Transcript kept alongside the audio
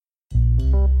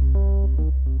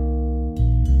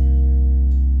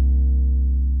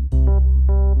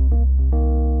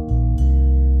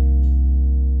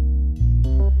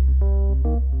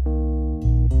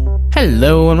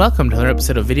Hello and welcome to another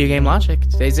episode of Video Game Logic.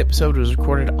 Today's episode was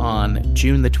recorded on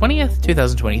June the 20th,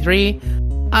 2023.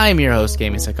 I'm your host,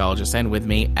 Gaming Psychologist, and with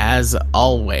me, as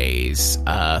always,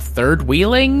 third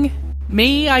wheeling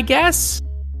me, I guess?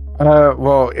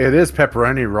 Well, it is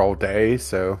pepperoni roll day,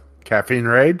 so caffeine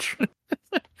rage.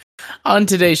 On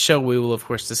today's show, we will, of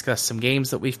course, discuss some games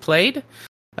that we've played.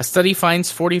 A study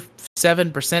finds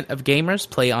 47% of gamers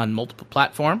play on multiple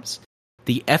platforms.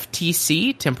 The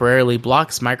FTC temporarily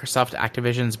blocks Microsoft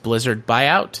Activision's Blizzard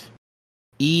buyout.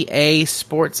 EA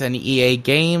Sports and EA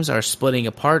Games are splitting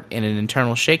apart in an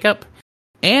internal shakeup.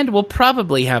 And we'll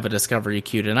probably have a Discovery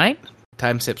queue tonight.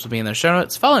 Timestamps will be in their show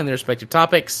notes following their respective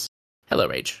topics. Hello,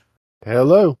 Rage.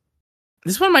 Hello.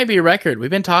 This one might be a record.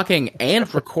 We've been talking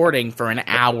and recording for an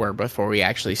hour before we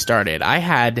actually started. I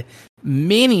had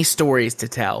many stories to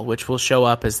tell, which will show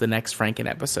up as the next Franken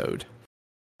episode.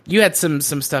 You had some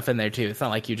stuff in there, too. It's not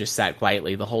like you just sat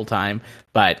quietly the whole time,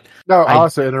 but... No, I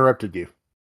also interrupted you.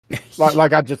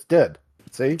 like I just did.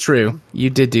 See? True.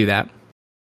 You did do that.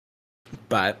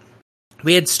 But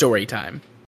we had story time.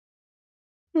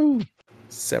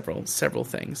 Several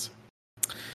things.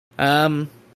 How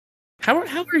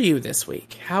are you this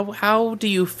week? How do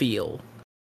you feel?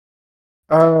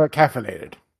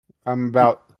 Caffeinated. I'm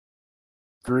about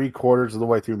 3/4 of the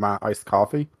way through my iced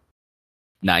coffee.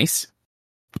 Nice.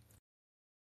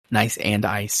 Nice and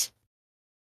ice.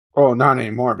 Oh, not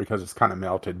anymore because it's kind of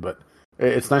melted, but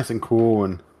it's nice and cool.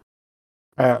 And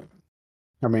I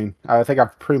think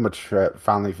I've pretty much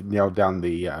finally nailed down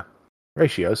the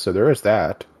ratio, so there is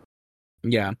that.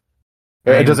 Yeah.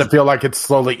 It doesn't feel like it's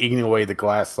slowly eating away the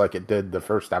glass like it did the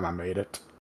first time I made it.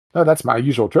 No, that's my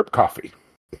usual drip coffee.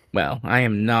 Well, I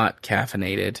am not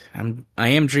caffeinated. I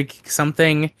am drinking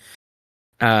something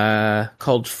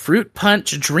called Fruit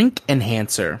Punch Drink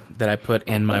Enhancer that I put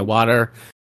in my water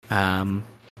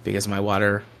because my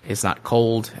water is not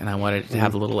cold and I wanted it to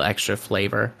have a little extra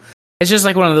flavor. It's just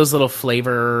like one of those little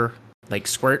flavor like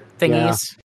squirt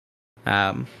thingies.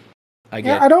 Yeah.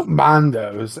 I don't mind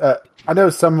those. I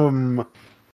know some of them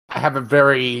have a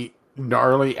very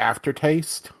gnarly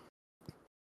aftertaste.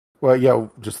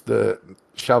 Well, just the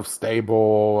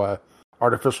shelf-stable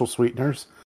artificial sweeteners.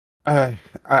 I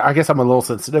guess I'm a little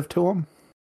sensitive to them.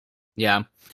 Yeah. I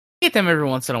get them every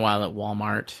once in a while at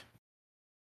Walmart.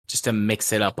 Just to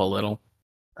mix it up a little.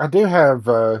 I do have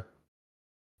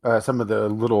some of the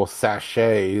little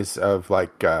sachets of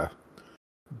like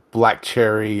black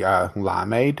cherry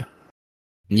limeade.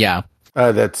 Yeah.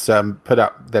 That's put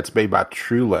up. That's made by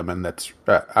True Lemon. That's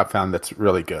I found that's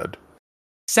really good.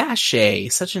 Sachet,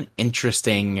 such an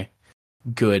interesting,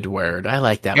 good word. I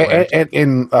like that word. And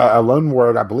in a loan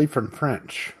word, I believe from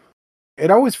French.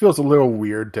 It always feels a little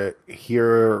weird to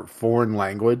hear foreign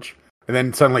language and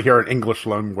then suddenly hear an English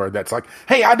loan word that's like,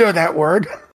 "Hey, I know that word."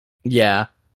 Yeah.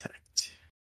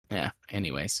 Yeah.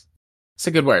 Anyways, it's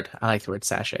a good word. I like the word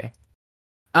sachet.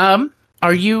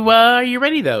 Are you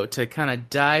ready though to kind of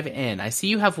dive in? I see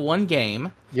you have one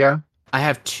game. Yeah. I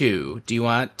have two. Do you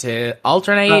want to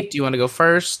alternate? Do you want to go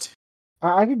first?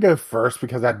 I could go first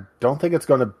because I don't think it's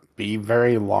going to be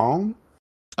very long.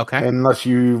 Okay. Unless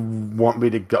you want me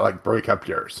to go, like break up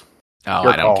yours. Oh,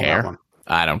 I don't care.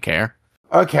 I don't care.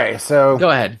 Okay, so go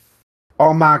ahead.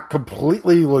 On my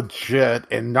completely legit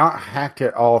and not hacked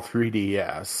at all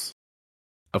 3DS,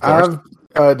 of course,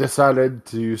 I've decided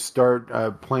to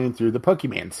start playing through the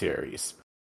Pokemon series.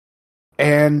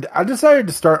 And I decided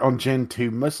to start on Gen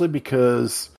 2 mostly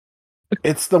because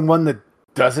it's the one that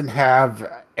doesn't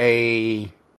have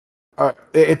it's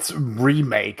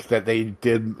remake that they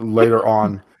did later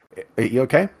on. Are you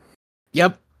okay?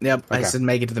 Yep. Okay. I said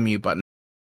make it to the mute button.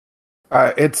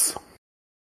 It's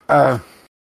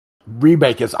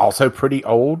remake is also pretty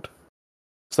old,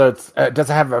 so it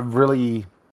doesn't have a really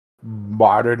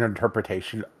modern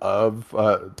interpretation of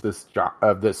this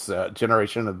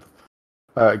generation of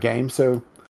game. So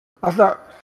I thought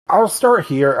I'll start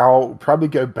here. I'll probably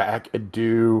go back and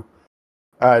do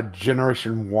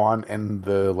Generation 1 and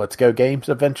the Let's Go games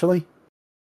eventually,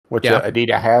 which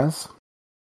Adida has.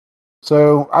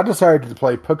 So I decided to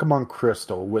play Pokemon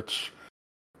Crystal, which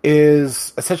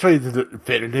is essentially the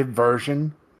definitive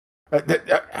version.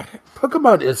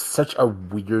 Pokemon is such a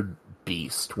weird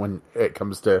beast when it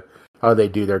comes to how they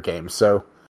do their games. So,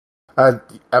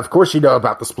 of course, you know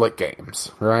about the split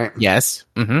games, right? Yes.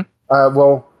 Mm-hmm.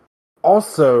 Well,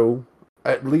 also,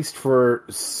 at least for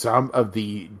some of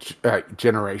the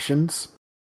generations,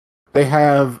 they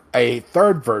have a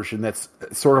third version that's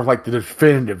sort of like the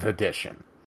definitive edition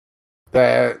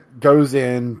that goes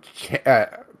in,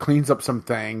 cleans up some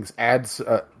things, adds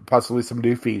possibly some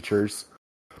new features,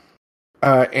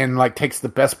 and like takes the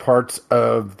best parts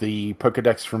of the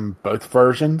Pokedex from both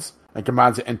versions and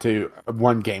combines it into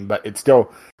one game. But it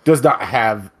still does not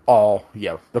have all,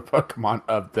 the Pokemon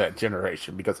of that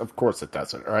generation, because of course it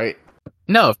doesn't, right?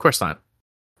 No, of course not.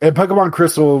 And Pokemon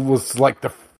Crystal was like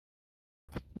it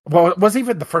wasn't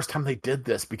even the first time they did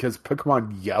this, because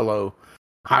Pokemon Yellow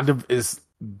kind of is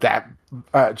that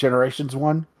generation's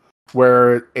one,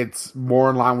 where it's more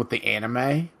in line with the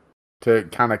anime to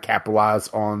kind of capitalize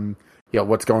on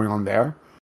what's going on there.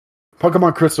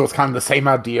 Pokemon Crystal is kind of the same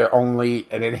idea, only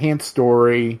an enhanced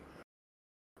story.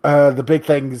 The big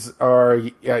things are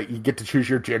you get to choose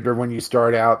your gender when you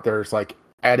start out. There's like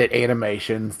added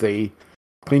animations. They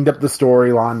cleaned up the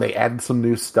storyline. They added some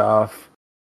new stuff.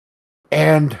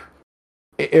 And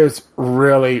it is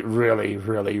really, really,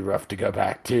 really rough to go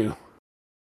back to.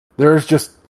 There's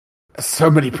just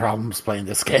so many problems playing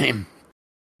this game.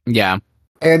 Yeah.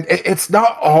 And it's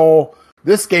not all...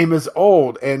 This game is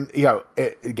old, and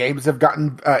games have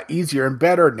gotten easier and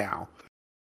better now.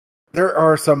 There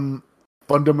are some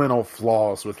fundamental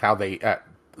flaws with how they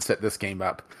set this game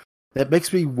up that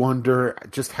makes me wonder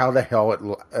just how the hell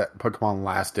Pokemon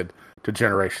lasted to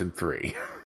Generation 3.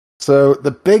 So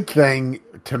the big thing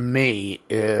to me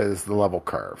is the level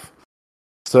curve.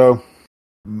 So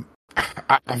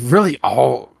really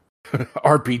all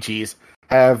RPGs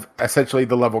have essentially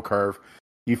the level curve.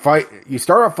 You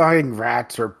start off fighting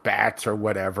rats or bats or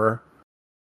whatever,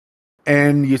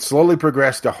 and you slowly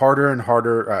progress to harder and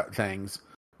harder things,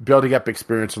 building up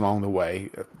experience along the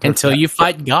way. Until you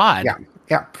fight God.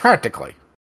 Yeah, practically.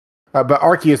 But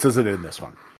Arceus isn't in this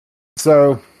one.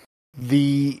 So,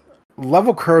 the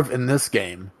level curve in this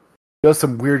game does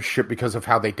some weird shit because of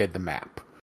how they did the map.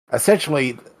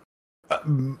 Essentially,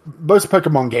 most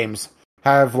Pokemon games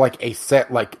have like a set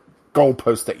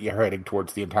goalpost that you're heading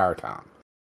towards the entire time.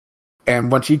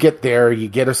 And once you get there, you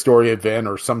get a story event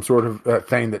or some sort of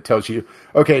thing that tells you,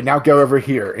 okay, now go over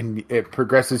here. And it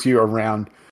progresses you around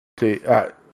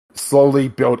to slowly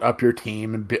build up your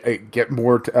team and get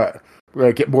more of the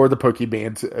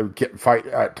Pokemans,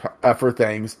 fight tougher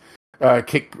things,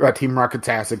 kick Team Rocket's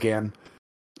ass again,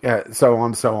 so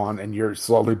on. And you're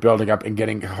slowly building up and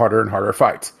getting harder and harder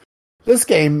fights. This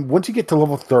game, once you get to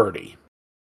level 30,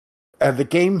 the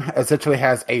game essentially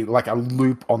has a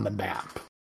loop on the map,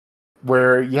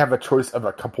 where you have a choice of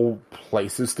a couple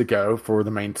places to go for the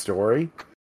main story.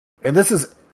 And this is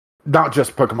not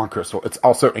just Pokemon Crystal, it's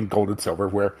also in Gold and Silver,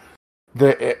 where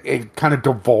it kind of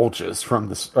divulges from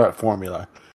this formula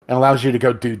and allows you to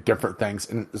go do different things,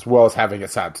 and as well as having a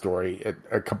side story and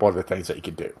a couple other things that you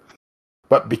can do.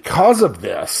 But because of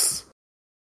this,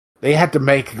 they had to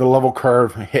make the level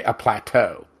curve hit a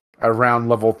plateau around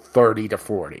level 30 to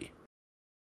 40.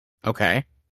 Okay.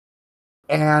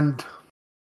 And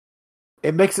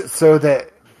it makes it so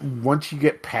that once you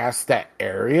get past that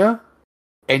area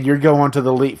and you're going to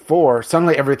the Elite Four,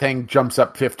 suddenly everything jumps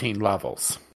up 15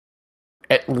 levels.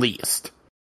 At least.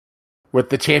 With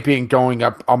the champion going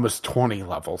up almost 20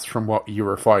 levels from what you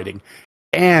were fighting.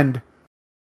 And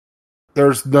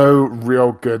there's no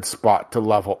real good spot to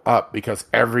level up, because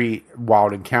every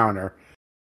wild encounter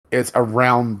is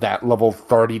around that level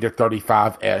 30 to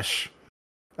 35-ish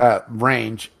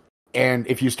range. And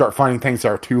if you start finding things that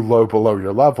are too low below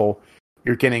your level,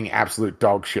 you're getting absolute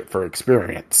dog shit for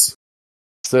experience.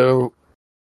 So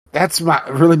that's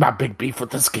my big beef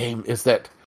with this game, is that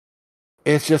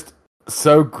it's just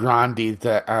so grindy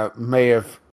that I may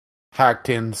have hacked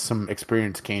in some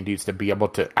experience candies to be able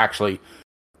to actually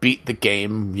beat the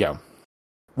game,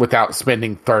 without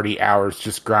spending 30 hours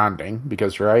just grinding,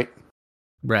 because, right?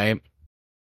 Right.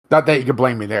 Not that you can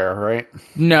blame me there, right?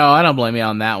 No, I don't blame you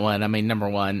on that one. I mean, number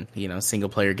one, single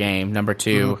player game. Number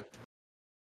two,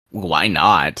 why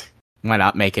not? Why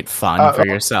not make it fun for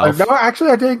yourself? No,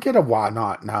 actually, I didn't get a why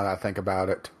not, now that I think about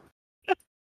it.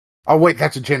 Oh, wait,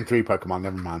 that's a Gen 3 Pokemon.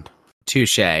 Never mind.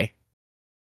 Touche. And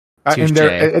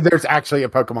there's actually a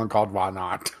Pokemon called Why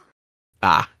Not.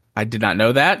 Ah, I did not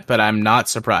know that, but I'm not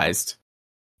surprised.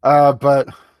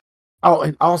 And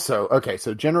also, okay,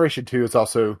 so Generation 2 is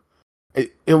also...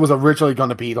 It was originally going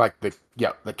to be like the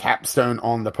capstone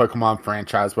on the Pokemon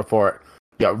franchise before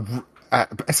it.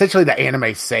 Essentially, the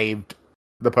anime saved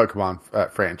the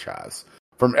Pokemon franchise,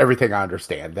 from everything I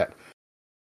understand. That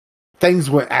things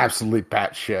went absolutely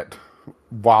batshit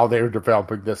while they were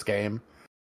developing this game.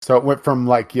 So it went from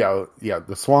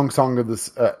the swan song of this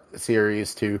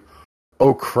series to,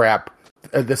 oh crap,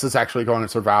 this is actually going to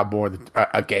survive more than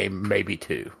a game, maybe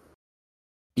two.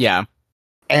 Yeah.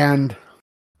 And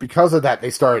because of that,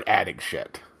 they started adding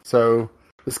shit. So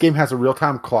this game has a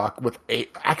real-time clock with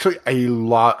actually a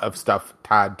lot of stuff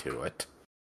tied to it.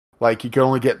 Like, you can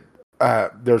only get...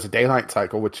 there's a daylight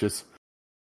cycle, which is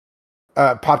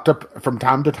popped up from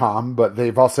time to time, but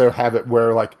they've also have it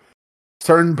where, like,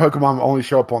 certain Pokemon only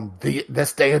show up on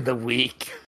this day of the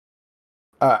week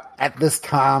at this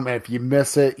time, and if you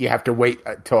miss it, you have to wait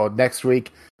until next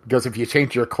week, because if you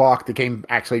change your clock, the game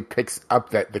actually picks up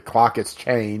that the clock is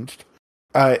changed.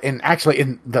 And actually,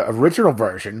 in the original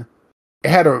version, it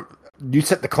had you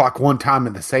set the clock one time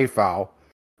in the save file,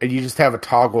 and you just have a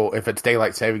toggle if it's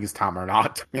daylight savings time or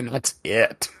not, and that's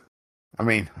it. I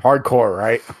mean, hardcore,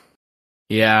 right?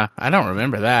 Yeah, I don't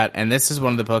remember that, and this is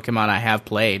one of the Pokemon I have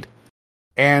played.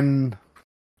 And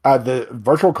the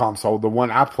Virtual Console, the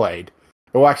one I played,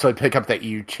 it will actually pick up that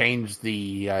you changed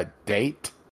the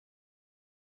date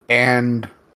and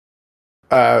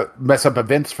mess up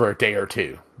events for a day or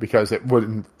two, because it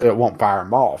won't fire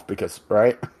them off, because,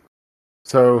 right?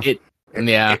 So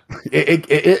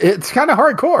it's kind of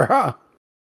hardcore, huh?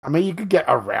 I mean, you could get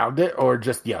around it or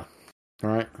just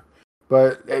right?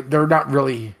 But they're not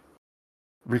really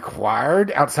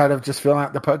required outside of just filling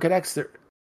out the Pokedex.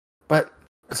 But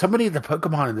so many of the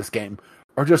Pokemon in this game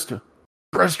are just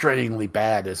frustratingly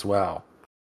bad as well.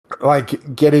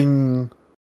 Like getting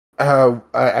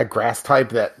a grass type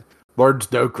that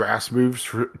learns no grass moves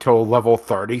till level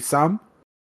 30 some.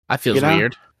 That feels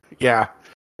weird. Yeah.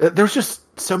 There's just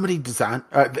so many design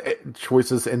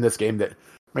choices in this game that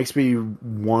makes me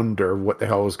wonder what the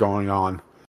hell is going on.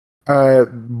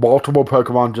 Multiple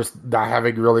Pokemon just not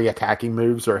having really attacking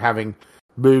moves or having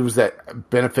moves that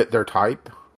benefit their type.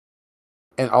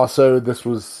 And also, this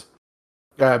was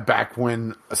back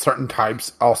when certain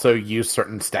types also use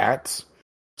certain stats.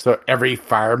 So every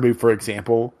fire move, for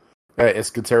example, is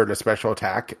considered a special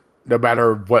attack, no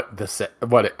matter what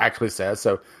what it actually says.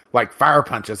 So, like, Fire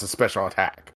Punch is a special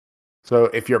attack. So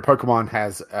if your Pokemon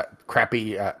has a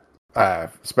crappy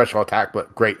special attack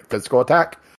but great physical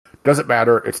attack, doesn't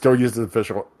matter. It still uses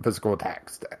the physical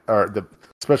attack or the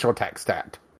special attack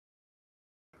stat.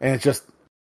 And it's just,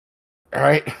 all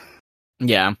right.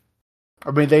 Yeah.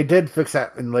 I mean, they did fix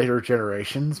that in later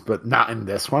generations, but not in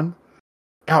this one.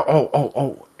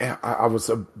 Oh! I was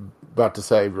about to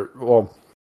say, well,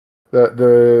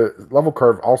 the level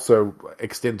curve also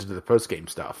extends to the post game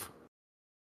stuff.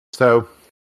 So,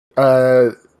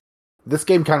 this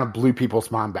game kind of blew people's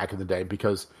mind back in the day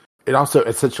because it also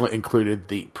essentially included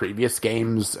the previous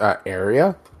game's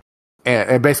area,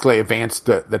 and basically advanced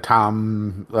the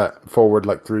time forward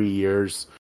like 3 years.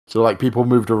 So, like, people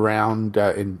moved around,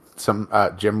 and some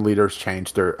gym leaders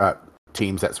changed their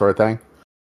teams, that sort of thing.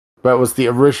 But it was the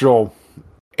original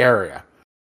area.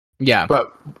 Yeah.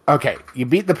 But, okay, you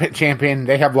beat the champion,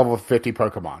 they have level 50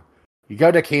 Pokemon. You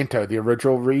go to Kanto, the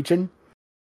original region,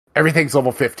 everything's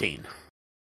level 15.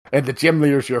 And the gym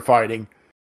leaders you're fighting,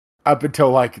 up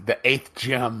until, like, the 8th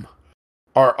gym,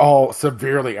 are all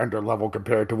severely under level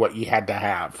compared to what you had to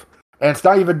have. And it's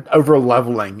not even over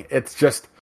leveling, it's just...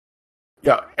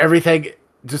 everything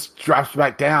just drops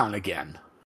back down again.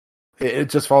 It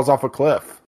just falls off a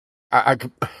cliff.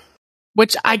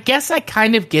 Which I guess I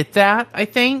kind of get that, I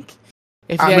think.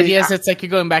 If the idea is it's like you're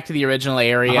going back to the original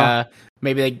area,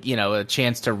 maybe like, a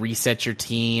chance to reset your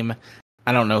team.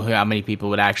 I don't know how many people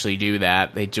would actually do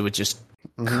that. They would just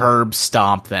curb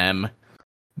stomp them.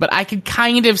 But I could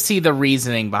kind of see the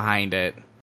reasoning behind it.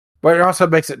 But it also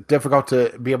makes it difficult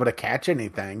to be able to catch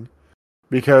anything.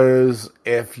 Because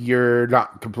if you're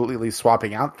not completely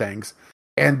swapping out things,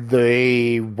 and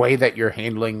the way that you're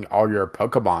handling all your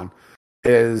Pokemon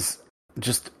is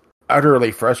just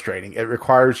utterly frustrating. It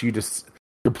requires you to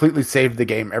completely save the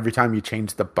game every time you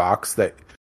change the box that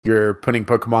you're putting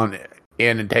Pokemon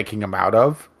in and taking them out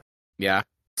of. Yeah.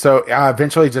 So I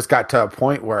eventually just got to a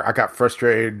point where I got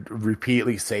frustrated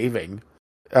repeatedly saving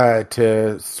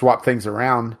to swap things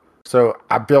around. So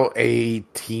I built a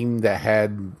team that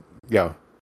had...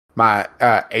 my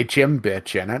HM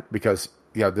bitch in it, because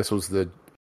this was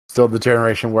still the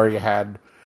generation where you had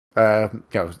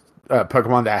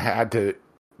Pokemon that had to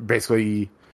basically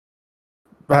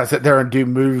sit there and do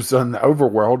moves on the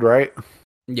overworld, right?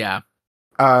 Yeah.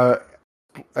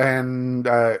 And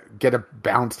get a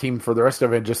balanced team for the rest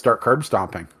of it and just start curb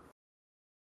stomping,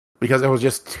 because it was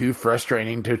just too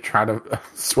frustrating to try to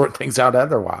sort things out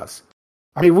otherwise.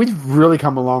 I mean, we've really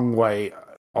come a long way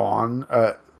on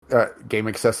game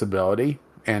accessibility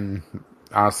and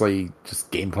honestly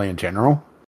just gameplay in general.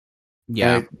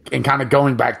 Yeah. And kind of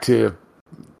going back to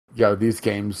these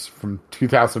games from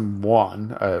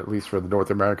 2001, at least for the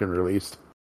North American release,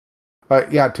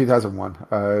 Yeah, 2001.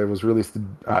 It was released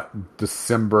in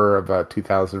December of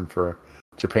 2000 for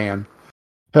Japan.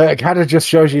 It kind of just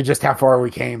shows you just how far we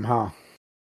came, huh?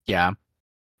 Yeah.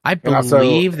 I And also,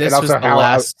 believe this was the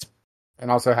last.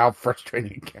 and also how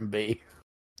frustrating it can be.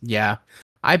 Yeah.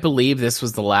 I believe this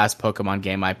was the last Pokemon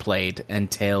game I played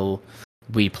until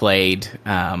we played,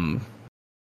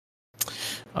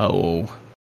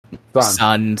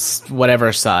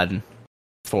 Sun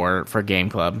for Game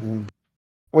Club.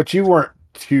 Which you weren't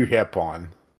too hip on.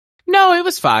 No, it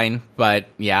was fine, but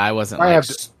yeah, I wasn't. I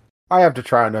have to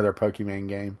try another Pokemon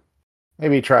game.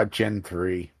 Maybe try Gen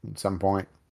 3 at some point.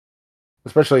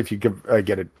 Especially if you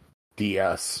get a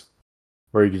DS,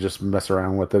 where you can just mess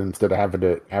around with it instead of having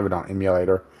to have it on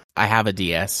emulator. I have a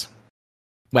DS.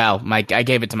 Well, I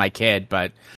gave it to my kid,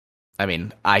 but I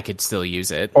mean, I could still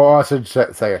use it. Or I should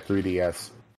say a 3DS.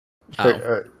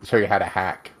 Show you how to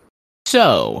hack.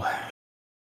 So,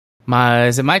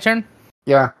 is it my turn?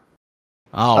 Yeah.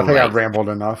 I think I've rambled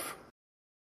enough.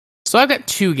 So I've got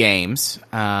two games.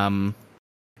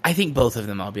 I think both of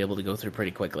them I'll be able to go through pretty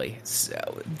quickly.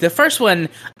 So the first one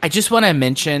I just want to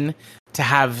mention to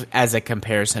have as a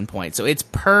comparison point. So it's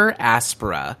Per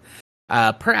Aspera.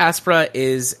 Per Aspera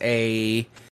is a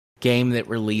game that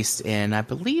released in, I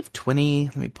believe, let me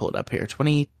pull it up here,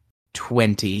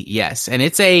 2020. Yes, and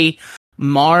it's a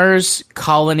Mars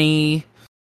colony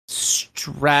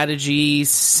strategy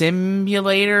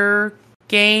simulator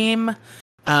game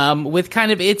with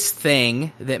kind of its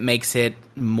thing that makes it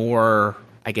more,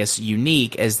 I guess,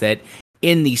 unique, is that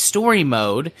in the story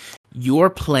mode, you're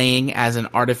playing as an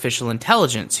artificial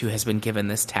intelligence who has been given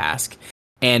this task.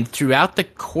 And throughout the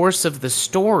course of the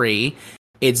story,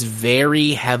 it's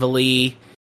very heavily,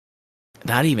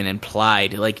 not even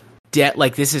implied, like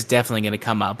this is definitely going to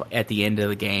come up at the end of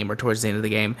the game or towards the end of the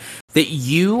game, that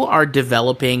you are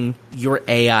developing your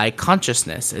AI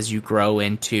consciousness as you grow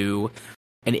into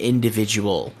an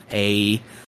individual, a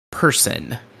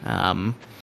person,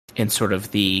 in sort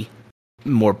of the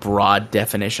more broad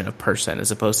definition of person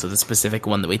as opposed to the specific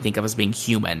one that we think of as being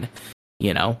human,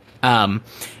 you know?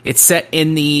 It's set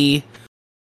in the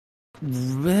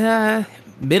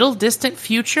middle distant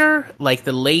future, like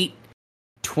the late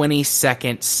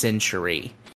 22nd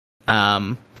century.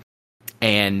 And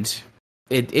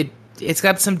it's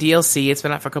got some DLC. It's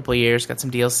been out for a couple of years, got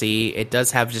some DLC. It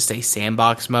does have just a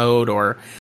sandbox mode, or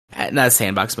not a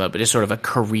sandbox mode, but just sort of a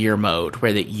career mode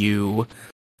where that you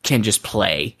can just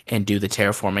play and do the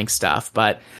terraforming stuff.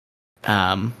 But,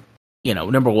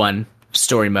 number one,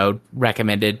 story mode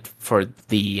recommended for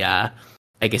the, I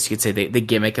guess you could say the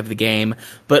gimmick of the game,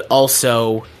 but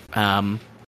also,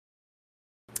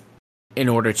 in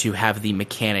order to have the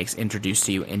mechanics introduced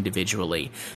to you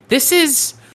individually. This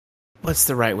is, what's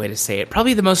the right way to say it?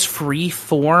 Probably the most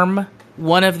free-form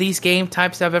one of these game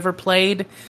types I've ever played.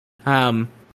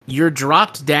 You're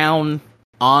dropped down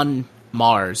on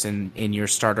Mars in your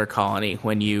starter colony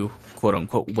when you,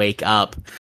 quote-unquote, wake up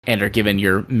and are given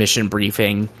your mission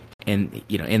briefing in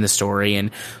the story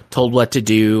and told what to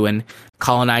do and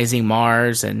colonizing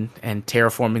Mars and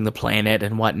terraforming the planet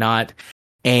and whatnot.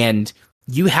 And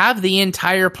you have the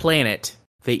entire planet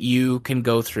that you can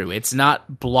go through. It's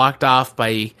not blocked off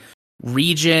by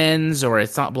regions, or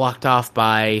it's not blocked off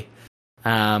by,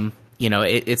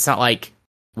 it's not like,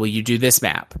 well, you do this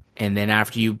map, and then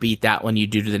after you beat that one, you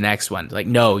do to the next one. Like,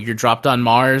 no, you're dropped on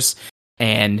Mars,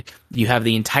 and you have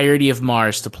the entirety of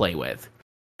Mars to play with.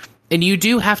 And you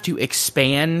do have to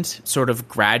expand sort of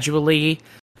gradually.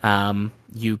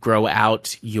 You grow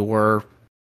out your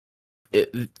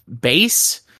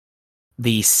base,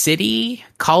 the city,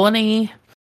 colony.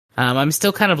 I'm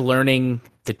still kind of learning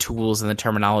the tools and the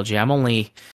terminology. I'm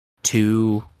only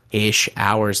 2-ish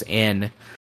hours in.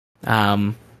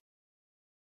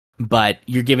 But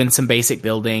you're given some basic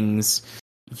buildings.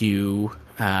 You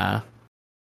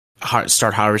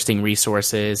start harvesting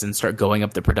resources and start going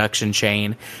up the production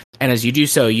chain. And as you do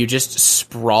so, you just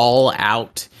sprawl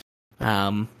out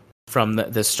from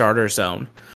the starter zone.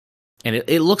 And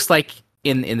it looks like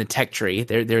in the tech tree,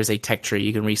 there's a tech tree,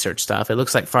 you can research stuff. It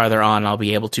looks like farther on I'll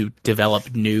be able to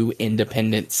develop new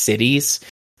independent cities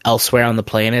elsewhere on the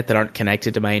planet that aren't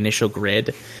connected to my initial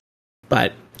grid.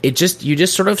 But you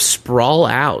just sort of sprawl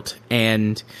out,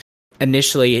 and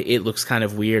initially it looks kind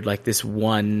of weird, like this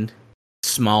one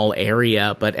small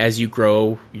area, but as you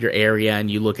grow your area and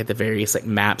you look at the various like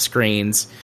map screens,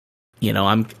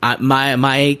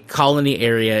 my colony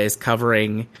area is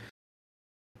covering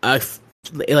is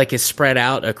spread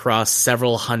out across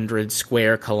several hundred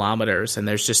square kilometers, and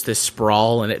there's just this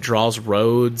sprawl, and it draws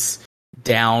roads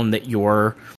down that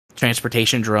you're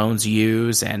transportation drones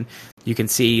use, and I can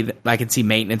see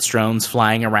maintenance drones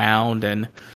flying around, and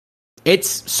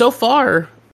it's so far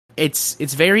it's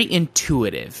very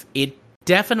intuitive. It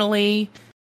definitely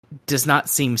does not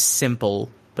seem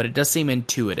simple, but it does seem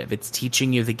intuitive. It's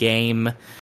teaching you the game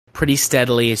pretty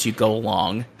steadily as you go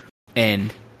along,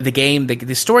 and the game,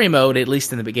 the story mode, at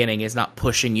least in the beginning, is not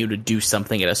pushing you to do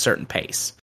something at a certain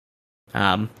pace.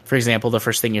 For example, the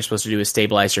first thing you're supposed to do is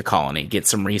stabilize your colony, get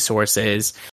some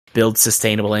resources, build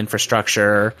sustainable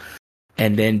infrastructure,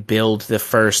 and then build the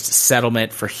first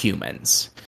settlement for humans.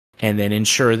 And then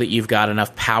ensure that you've got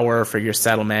enough power for your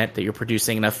settlement, that you're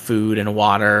producing enough food and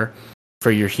water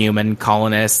for your human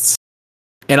colonists.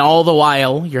 And all the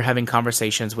while, you're having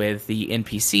conversations with the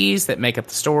NPCs that make up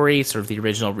the story, sort of the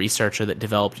original researcher that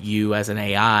developed you as an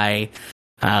AI,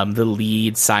 the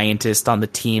lead scientist on the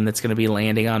team that's going to be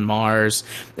landing on Mars,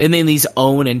 and then these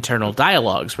own internal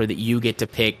dialogues where that you get to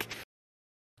pick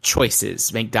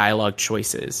choices, make dialogue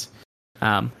choices.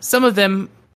 Some of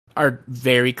them are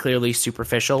very clearly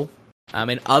superficial,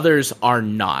 and others are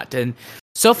not. And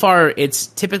so far, it's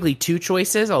typically 2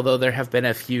 choices, although there have been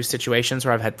a few situations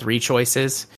where I've had 3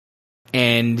 choices.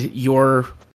 And your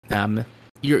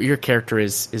character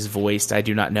is voiced. I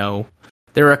do not know.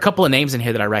 There are a couple of names in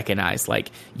here that I recognize,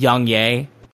 like Yang Ye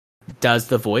does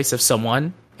the voice of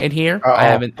someone in here.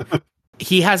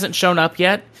 He hasn't shown up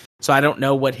yet, so I don't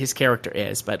know what his character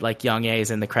is. But like Yang Ye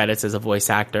is in the credits as a voice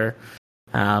actor.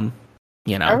 I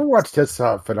haven't watched his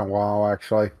stuff in a while,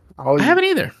 actually. I haven't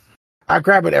either. I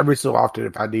grab it every so often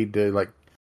if I need to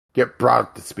get brought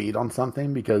up to speed on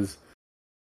something, because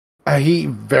he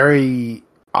very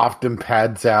often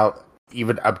pads out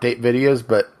even update videos,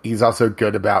 but he's also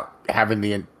good about having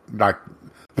the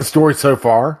story so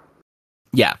far.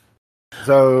 Yeah.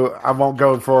 So I won't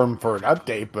go for him for an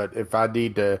update, but if I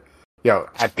need to,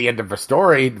 at the end of a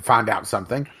story, find out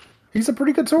something, he's a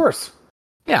pretty good source.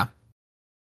 Yeah.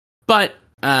 But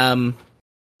the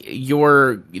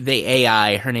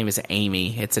AI, her name is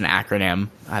Amy. It's an acronym.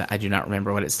 I do not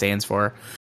remember what it stands for.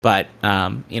 But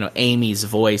Amy's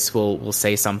voice will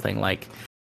say something like,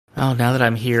 "Oh, now that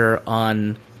I'm here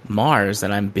on Mars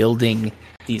and I'm building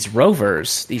these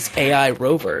rovers, these AI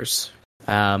rovers,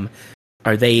 are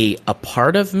they a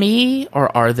part of me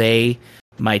or are they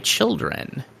my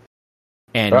children?"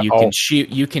 And you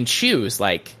can choose,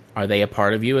 like, are they a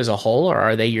part of you as a whole or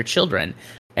are they your children?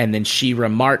 And then she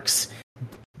remarks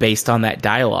based on that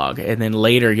dialogue. And then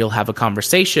later you'll have a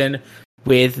conversation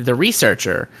with the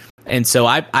researcher. And so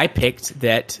I picked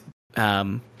that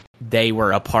they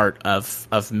were a part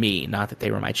of me, not that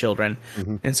they were my children.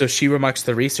 Mm-hmm. And so she remarks to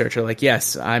the researcher, like,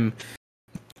 yes, I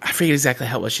forget exactly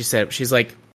what she said. She's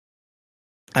like,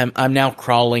 I'm now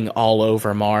crawling all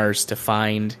over Mars to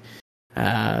find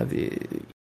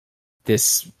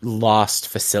this lost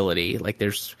facility. Like,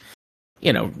 there's,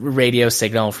 radio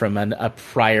signal from a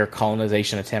prior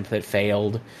colonization attempt that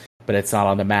failed, but it's not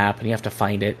on the map, and you have to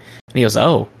find it. And he goes,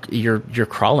 "Oh, you're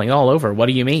crawling all over. What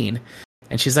do you mean?"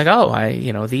 And she's like,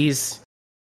 "Oh, these,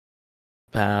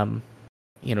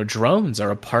 drones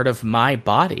are a part of my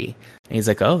body." And he's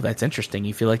like, "Oh, that's interesting.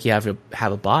 You feel like you have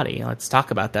a body. Let's talk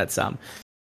about that some."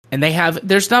 And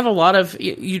there's not a lot of,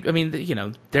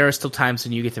 there are still times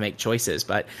when you get to make choices,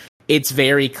 but it's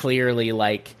very clearly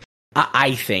like,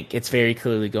 I think it's very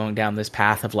clearly going down this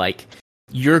path of like,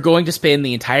 you're going to spend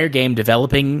the entire game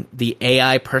developing the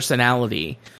AI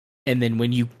personality, and then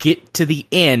when you get to the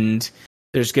end,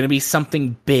 there's going to be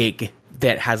something big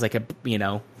that has like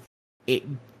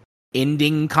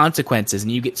ending consequences,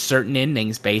 and you get certain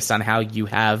endings based on how you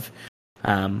have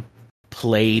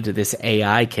played this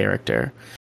AI character.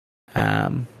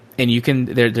 And you can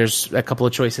there's a couple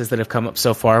of choices that have come up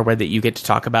so far where that you get to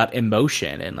talk about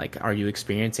emotion and like, are you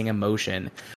experiencing emotion?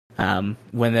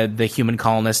 When the human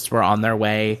colonists were on their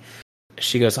way,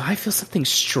 she goes, "I feel something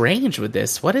strange with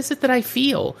this. What is it that I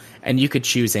feel?" And you could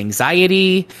choose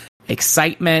anxiety,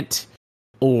 excitement,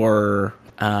 or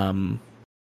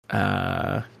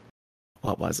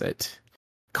what was it?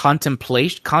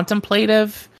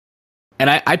 Contemplative. And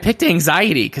I picked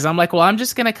anxiety because I'm like, well, I'm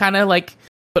just gonna kind of like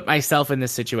put myself in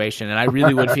this situation, and I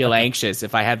really would feel anxious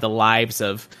if I had the lives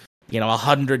of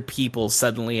 100 people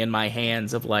suddenly in my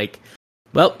hands. Of like,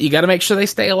 well, you got to make sure they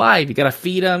stay alive. You got to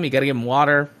feed them. You got to give them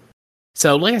water.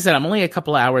 So, like I said, I'm only a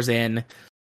couple of hours in.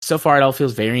 So far, it all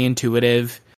feels very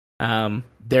intuitive.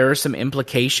 There are some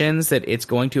implications that it's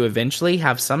going to eventually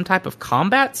have some type of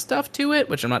combat stuff to it,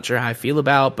 which I'm not sure how I feel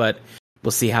about, but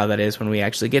we'll see how that is when we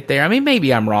actually get there. I mean,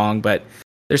 maybe I'm wrong, but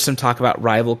there's some talk about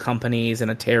rival companies and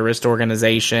a terrorist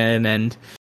organization, and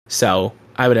so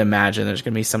I would imagine there's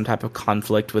going to be some type of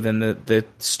conflict within the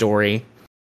story.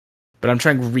 but I'm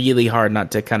trying really hard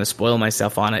not to kind of spoil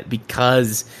myself on it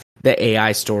because the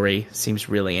AI story seems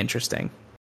really interesting.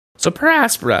 So Per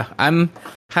Aspera,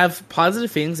 have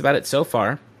positive feelings about it so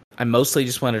far. I mostly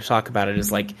just wanted to talk about it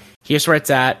as like, here's where it's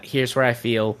at, here's where I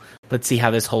feel. Let's see how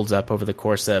this holds up over the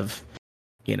course of,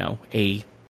 a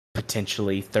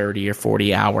potentially 30 or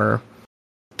 40 hour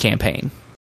campaign.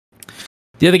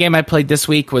 The other game I played this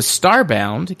week was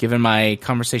Starbound, given my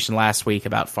conversation last week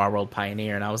about Far World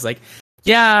Pioneer, and I was like,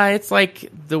 yeah, it's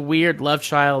like the weird love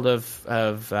child of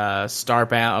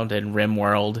Starbound and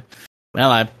RimWorld. Well,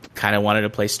 I kind of wanted to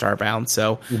play Starbound,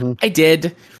 so I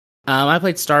did. I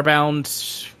played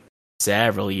Starbound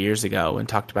several years ago and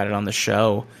talked about it on the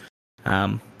show.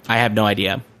 I have no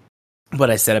idea what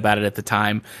I said about it at the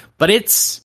time, but I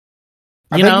think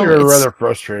you were rather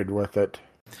frustrated with it.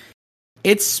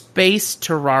 It's space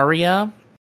Terraria.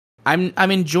 I'm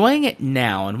enjoying it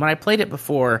now, and when I played it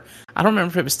before, I don't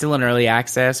remember if it was still in early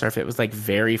access or if it was like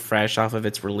very fresh off of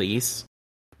its release.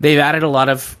 They've added a lot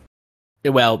of,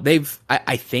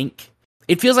 I think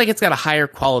it feels like it's got a higher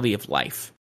quality of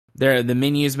life. The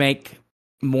menus make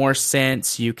more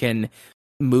sense. You can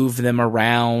move them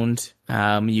around.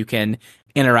 You can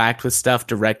interact with stuff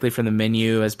directly from the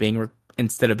menu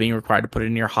instead of being required to put it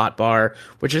in your hotbar,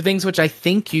 which are things which I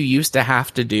think you used to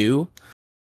have to do.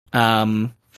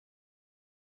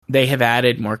 They have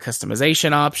added more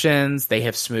customization options. They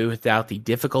have smoothed out the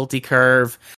difficulty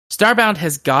curve. Starbound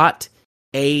has got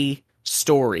a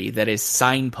story that is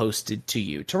signposted to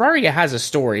you. Terraria has a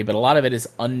story, but a lot of it is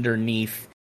underneath,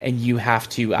 and you have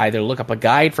to either look up a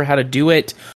guide for how to do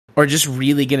it or just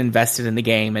really get invested in the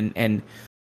game and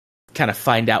kind of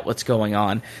find out what's going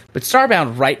on. But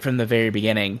Starbound, right from the very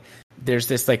beginning, there's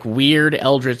this like weird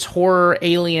eldritch horror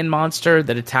alien monster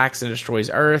that attacks and destroys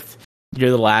Earth. You're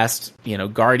the last,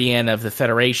 guardian of the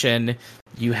Federation.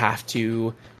 You have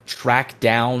to track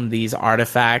down these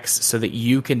artifacts so that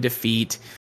you can defeat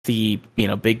the,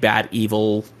 big bad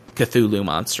evil Cthulhu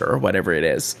monster or whatever it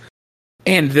is.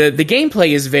 And the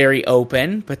gameplay is very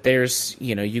open, but there's,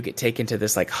 you get taken to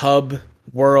this like hub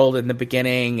world in the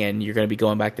beginning, and you're going to be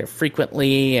going back there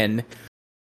frequently, and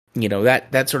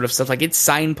that sort of stuff. Like, it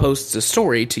signposts a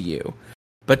story to you,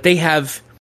 but they have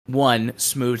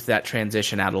smoothed that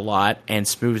transition out a lot and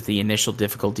smoothed the initial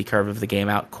difficulty curve of the game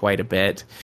out quite a bit,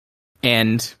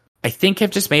 and I think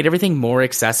have just made everything more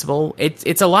accessible.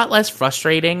 It's a lot less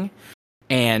frustrating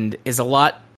and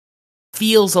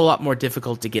feels a lot more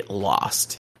difficult to get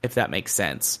lost, if that makes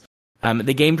sense.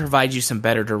 The game provides you some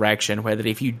better direction, whether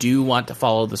if you do want to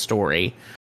follow the story,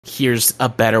 here's a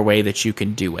better way that you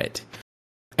can do it.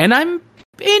 And I'm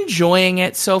enjoying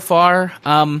it so far.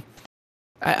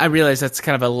 I realize that's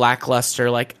kind of a lackluster,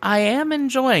 I am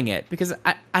enjoying it, because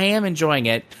I am enjoying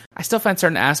it. I still find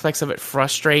certain aspects of it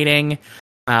frustrating.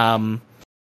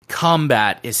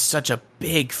 Combat is such a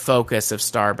big focus of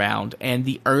Starbound, and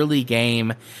the early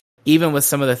game, even with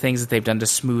some of the things that they've done to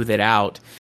smooth it out,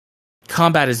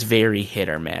 combat is very hit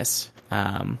or miss.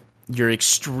 You're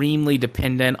extremely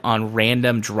dependent on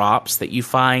random drops that you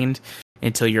find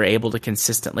until you're able to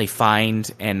consistently find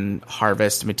and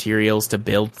harvest materials to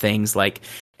build things like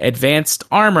advanced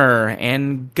armor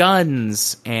and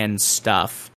guns and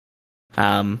stuff.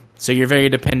 So you're very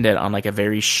dependent on a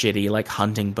very shitty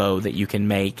hunting bow that you can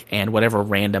make and whatever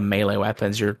random melee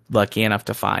weapons you're lucky enough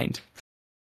to find.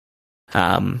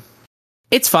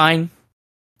 It's fine.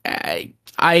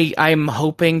 I'm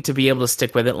hoping to be able to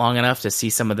stick with it long enough to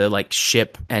see some of the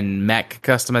ship and mech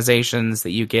customizations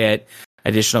that you get,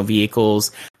 additional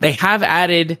vehicles. They have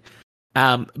added,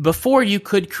 before you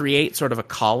could create sort of a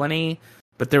colony,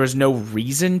 but there was no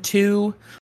reason to.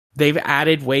 They've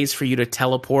added ways for you to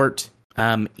teleport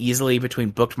easily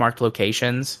between bookmarked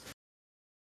locations,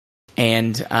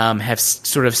 and have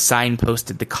sort of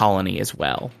signposted the colony as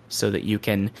well, so that you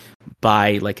can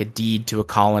buy a deed to a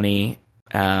colony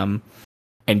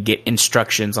and get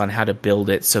instructions on how to build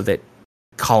it so that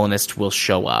colonists will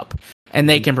show up. And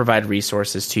they can provide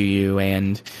resources to you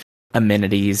and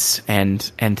amenities and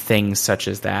things such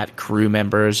as that. Crew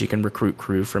members, you can recruit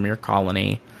crew from your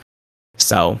colony.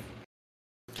 So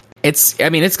it's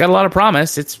got a lot of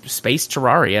promise. It's space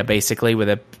Terraria, basically, with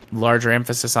a larger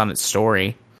emphasis on its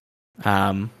story.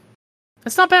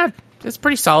 It's not bad. It's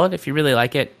pretty solid if you really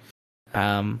like it.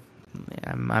 I'm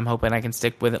hoping I can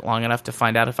stick with it long enough to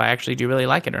find out if I actually do really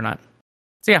like it or not.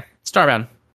 So yeah, Starbound.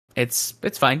 It's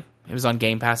fine. It was on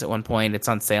Game Pass at one point. It's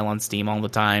on sale on Steam all the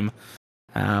time.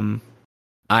 I'm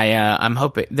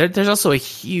hoping there's also a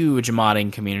huge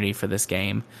modding community for this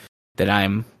game that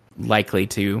I'm likely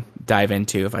to dive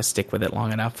into if I stick with it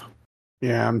long enough.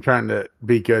 Yeah, I'm trying to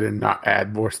be good and not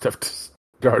add more stuff to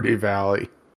Stardew Valley.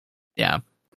 Yeah.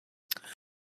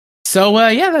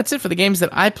 Yeah, that's it for the games that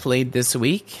I played this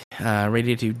week.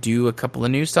 Ready to do a couple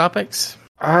of news topics?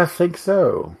 I think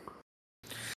so.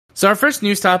 So our first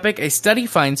news topic, a study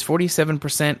finds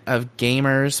 47% of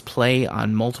gamers play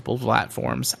on multiple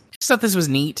platforms. I just thought this was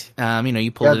neat.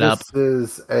 You pulled it up. This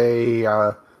is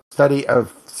a study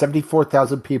of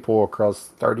 74,000 people across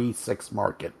 36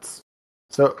 markets.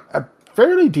 So a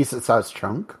fairly decent-sized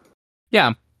chunk.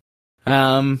 Yeah.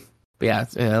 Like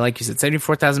you said,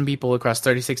 74,000 people across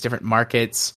 36 different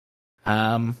markets.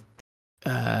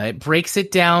 It breaks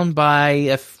it down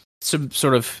by some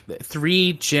sort of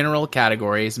three general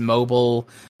categories: mobile,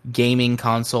 gaming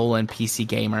console, and PC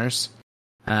gamers.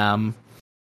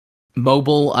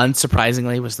 Mobile,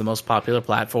 unsurprisingly, was the most popular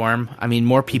platform. I mean,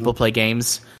 more people play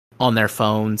games on their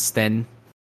phones than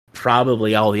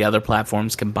probably all the other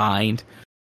platforms combined.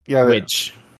 Yeah.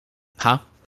 Which I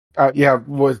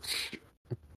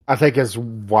think is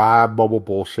why mobile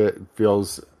bullshit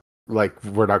feels like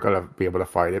we're not going to be able to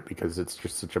fight it, because it's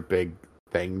just such a big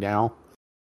thing now.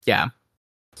 Yeah.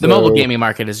 The mobile gaming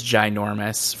market is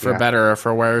ginormous, for better or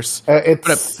for worse.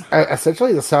 It's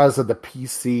essentially the size of the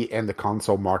PC and the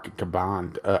console market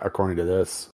combined, according to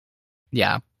this.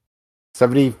 Yeah.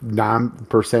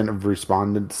 79% of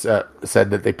respondents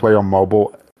said that they play on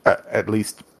mobile, at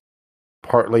least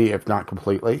partly, if not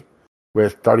completely,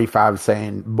 with 35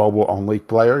 saying mobile-only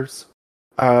players,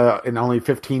 and only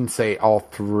 15 say all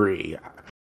three.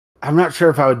 I'm not sure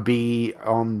if I would be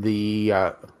on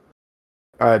the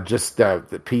just the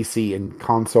PC and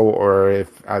console, or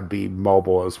if I'd be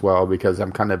mobile as well, because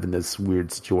I'm kind of in this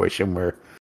weird situation where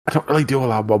I don't really do a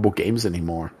lot of mobile games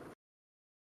anymore.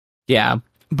 Yeah.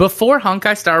 Before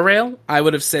Honkai Star Rail, I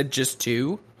would have said just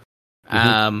two,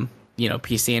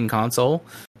 PC and console.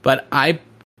 But I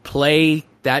play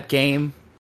that game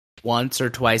once or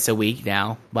twice a week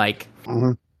now. Like,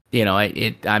 I'm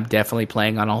definitely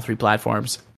playing on all three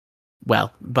platforms.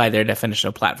 Well, by their definition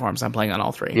of platforms, I'm playing on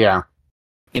all three. Yeah.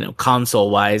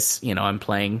 Console-wise, I'm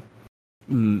playing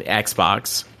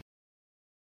Xbox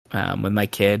with my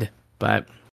kid. But,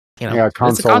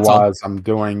 console-wise, I'm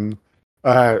doing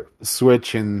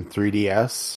Switch and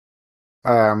 3DS.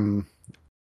 I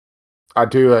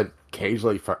do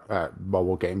occasionally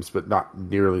mobile games, but not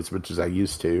nearly as much as I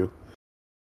used to.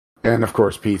 And, of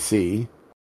course, PC.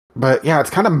 But, yeah, it's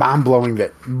kind of mind-blowing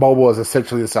that mobile is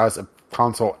essentially the size of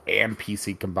console and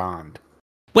PC combined.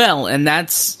 Well, and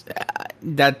that's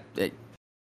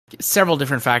several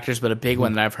different factors, but a big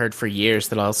one that I've heard for years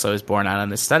that also is borne out in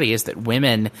this study is that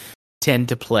women tend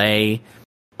to play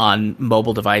on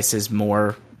mobile devices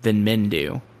more than men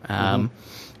do,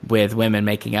 with women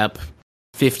making up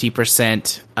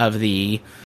 50% of the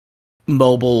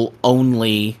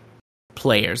mobile-only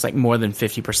players, like more than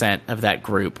 50% of that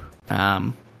group,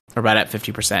 or right at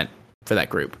 50% for that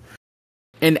group.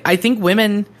 And I think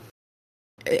women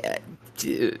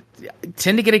tend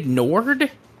to get ignored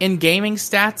in gaming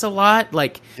stats a lot.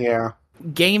 Like,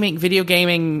 video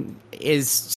gaming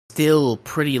is still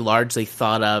pretty largely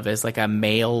thought of as like a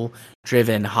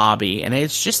male-driven hobby, and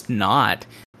it's just not.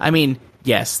 I mean,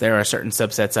 yes, there are certain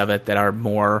subsets of it that are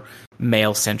more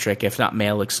male-centric, if not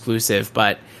male-exclusive,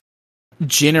 but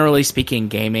generally speaking,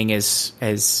 gaming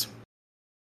is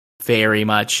very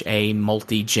much a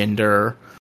multi-gender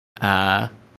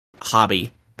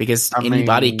hobby, because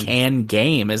anybody can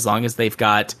game as long as they've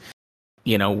got,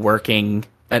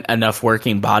 enough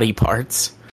working body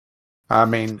parts.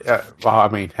 Hell,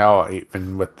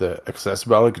 even with the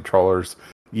accessibility controllers,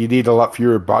 you need a lot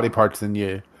fewer body parts than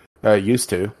you used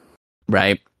to.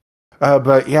 Right.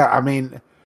 But yeah,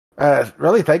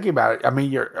 really thinking about it,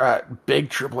 your big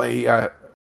AAA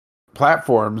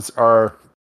platforms or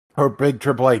big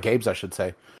AAA games, I should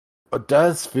say, it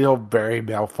does feel very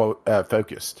male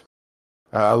focused.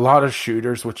 A lot of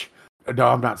shooters, which, no,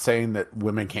 I'm not saying that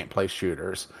women can't play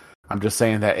shooters. I'm just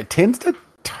saying that it tends to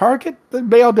target the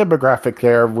male demographic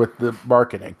there with the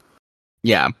marketing.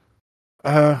 Yeah.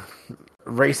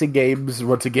 Racing games,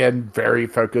 once again, very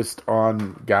focused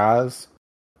on guys.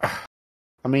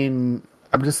 I'm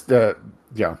just,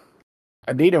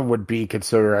 Anita would be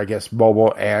considered, I guess,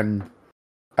 mobile and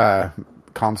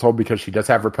console, because she does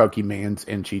have her Pokemans,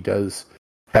 and she does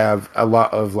have a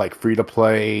lot of like free to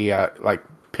play like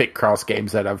Picross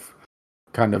games that have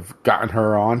kind of gotten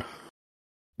her on.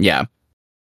 Yeah.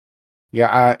 Yeah,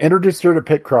 I introduced her to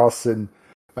Picross, and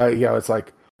it's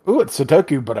like, ooh, it's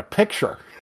Sudoku, but a picture,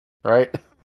 right?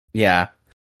 Yeah.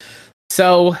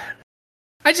 So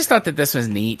I just thought that this was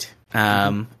neat.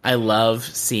 I love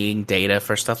seeing data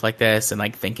for stuff like this and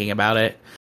like thinking about it,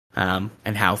 and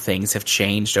how things have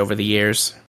changed over the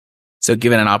years. So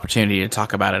given an opportunity to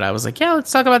talk about it, I was like, yeah,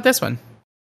 let's talk about this one.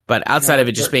 But outside Yeah, of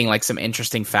it just being like some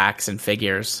interesting facts and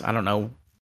figures, I don't know what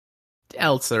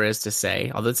else there is to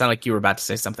say. Although it sounded like you were about to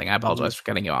say something. I apologize for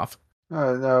cutting you off.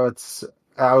 no, it's.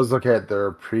 I was looking at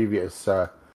their previous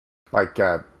like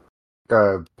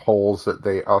polls that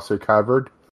they also covered,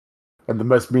 and the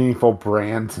most meaningful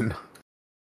brands, and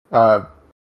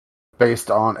based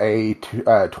on a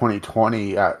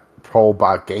 2020 poll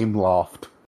by GameLoft.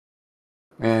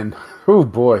 And oh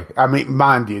boy, I mean,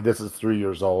 mind you, this is 3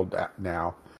 years old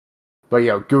now,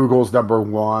 but Google's number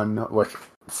one with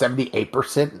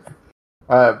 78%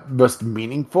 most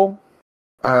meaningful.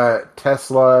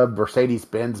 Tesla,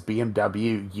 Mercedes-Benz,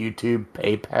 BMW, YouTube,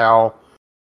 PayPal,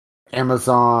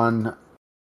 Amazon.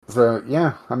 So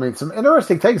yeah, I mean, some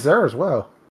interesting things there as well.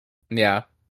 Yeah.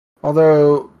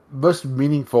 Although most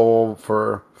meaningful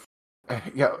for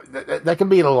that can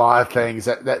mean a lot of things.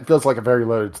 That feels like a very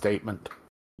loaded statement.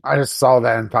 I just saw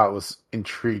that and thought it was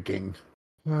intriguing.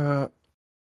 I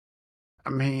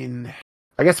mean,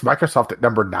 I guess Microsoft at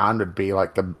number 9 would be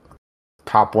like the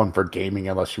top one for gaming,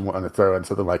 unless you want to throw in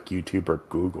something like YouTube or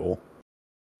Google.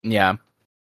 Yeah.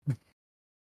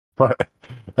 But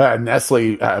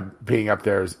Nestle being up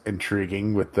there is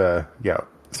intriguing with the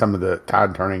some of the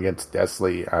tide turning against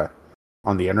Nestle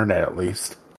on the internet, at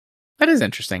least. That is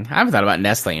interesting. I haven't thought about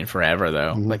Nestle in forever,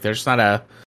 though. Mm-hmm. Like, there's not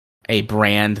a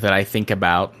brand that I think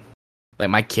about. Like,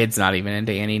 my kid's not even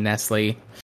into any Nestle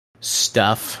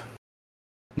stuff.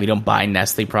 We don't buy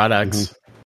Nestle products. Mm-hmm.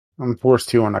 I'm forced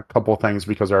to on a couple things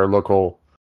because our local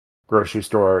grocery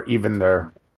store, even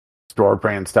their store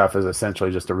brand stuff, is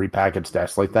essentially just a repackaged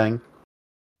Nestle thing.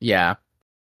 Yeah,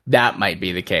 that might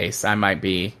be the case. I might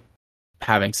be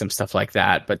having some stuff like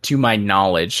that, but to my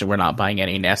knowledge, we're not buying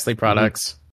any Nestle products.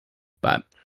 Mm-hmm. But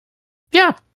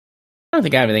yeah, I don't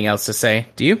think I have anything else to say.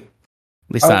 Do you?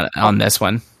 At least not on this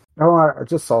one. Oh, I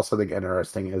just saw something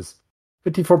interesting. Is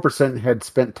 54% had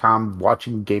spent time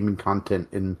watching gaming content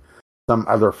in some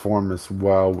other form as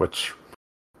well, which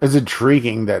is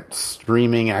intriguing that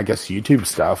streaming, I guess YouTube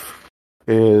stuff,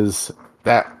 is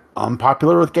that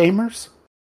unpopular with gamers.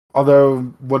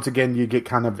 Although, once again, you get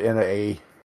kind of in a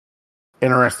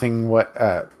interesting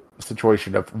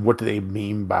situation of what do they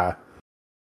mean by,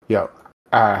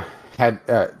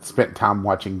 had spent time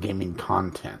watching gaming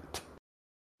content.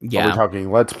 Yeah. Are we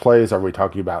talking Let's Plays? Are we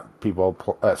talking about people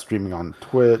streaming on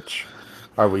Twitch?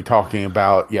 Are we talking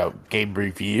about, game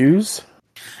reviews?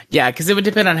 Yeah, because it would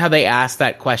depend on how they ask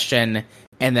that question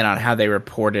and then on how they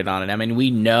reported on it. I mean,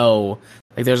 we know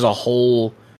like there's a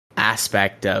whole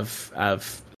aspect of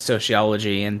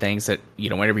sociology and things that,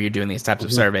 whenever you're doing these types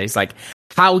of surveys, like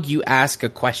how you ask a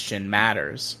question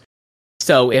matters.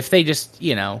 So if they just,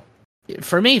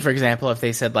 for me, for example, if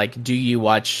they said like, do you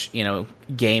watch,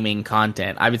 gaming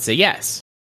content? I would say yes.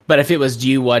 But if it was, do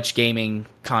you watch gaming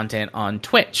content on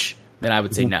Twitch? Then I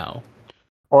would say no.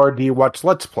 Or do you watch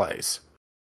Let's Plays?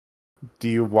 Do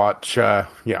you watch, game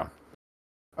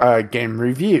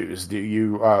reviews? Do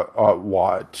you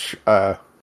watch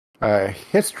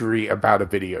history about a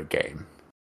video game?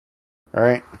 All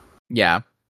right. Yeah,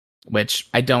 which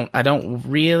I don't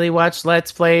really watch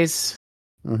Let's Plays.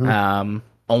 Mm-hmm.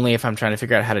 Only if I'm trying to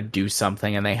figure out how to do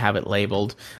something and they have it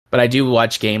labeled. But I do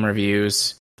watch game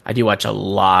reviews. I do watch a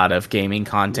lot of gaming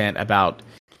content about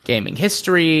gaming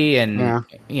history and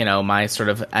my sort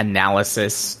of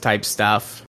analysis type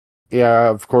stuff. Yeah,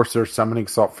 of course, there's summoning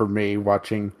salt for me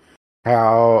watching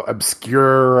how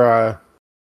obscure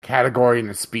category in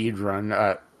the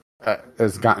speedrun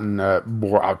has gotten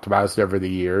more optimized over the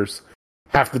years.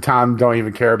 Half the time, don't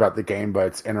even care about the game, but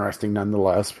it's interesting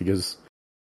nonetheless because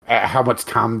how much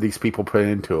time these people put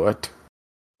into it.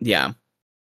 Yeah.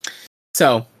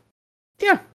 So,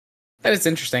 yeah, that is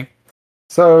interesting.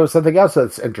 So, something else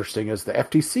that's interesting is the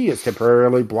FTC is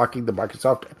temporarily blocking the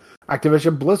Microsoft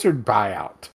Activision Blizzard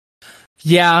buyout.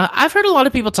 Yeah, I've heard a lot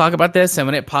of people talk about this, and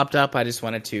when it popped up, I just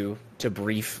wanted to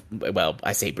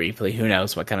I say briefly, who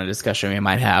knows what kind of discussion we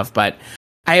might have, but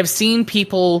I have seen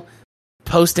people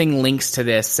posting links to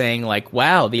this saying like,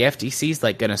 wow, the FTC is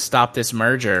like going to stop this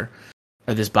merger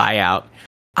or this buyout.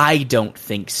 I don't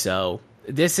think so.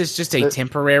 This is just a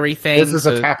temporary thing. This is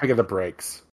a tapping of the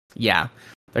brakes. Yeah,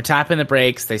 they're tapping the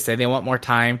brakes. They say they want more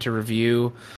time to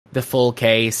review the full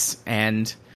case,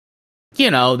 and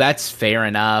that's fair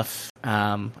enough.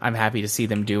 I'm happy to see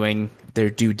them doing their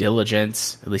due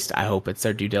diligence. At least I hope it's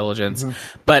their due diligence.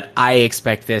 Mm-hmm. But I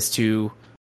expect this to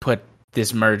put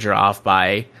this merger off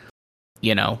by,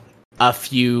 a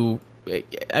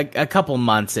couple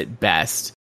months at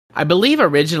best. I believe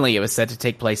originally it was set to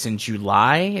take place in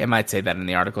July. It might say that in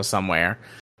the article somewhere.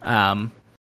 And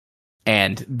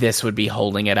this would be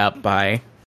holding it up by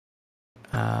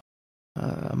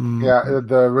Yeah,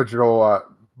 the original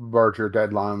merger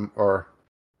deadline or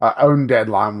own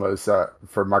deadline was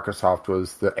for Microsoft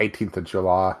was the 18th of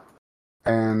July,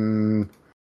 and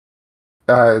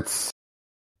it's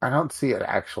I don't see an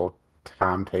actual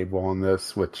timetable on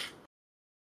this, which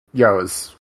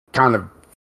is kind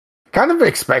of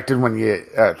expected when you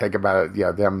think about it.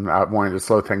 Yeah, them wanting to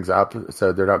slow things up,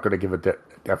 so they're not going to give a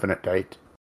definite date.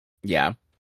 Yeah.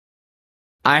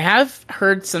 I have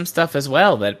heard some stuff as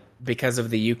well that because of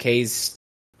the UK's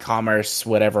commerce,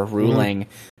 whatever ruling,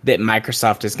 that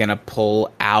Microsoft is going to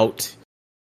pull out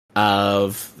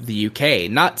of the UK,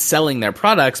 not selling their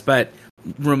products, but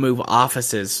remove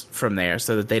offices from there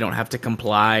so that they don't have to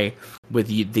comply with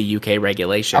the UK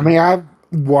regulation. I mean, I've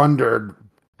wondered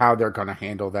how they're going to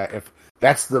handle that if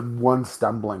that's the one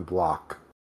stumbling block.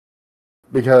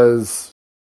 Because,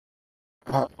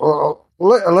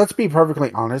 let's be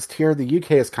perfectly honest here, the UK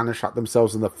has kind of shot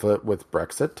themselves in the foot with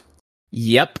Brexit.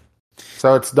 Yep.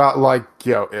 So it's not like,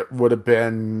 it would have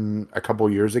been a couple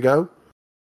years ago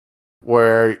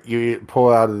where you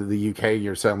pull out of the UK,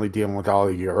 you're suddenly dealing with all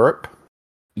of Europe.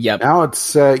 Yep. Now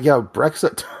it's,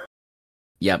 Brexit.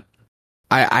 Yep.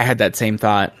 I had that same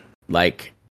thought.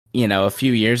 Like, a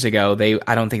few years ago,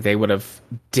 I don't think they would have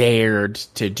dared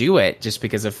to do it just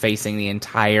because of facing the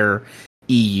entire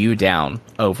EU down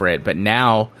over it. But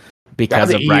now,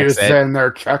 because of Brexit, sitting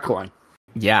there chuckling.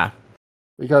 Yeah.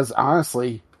 Because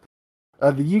honestly,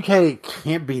 the UK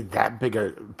can't be that big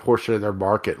a portion of their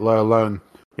market, let alone,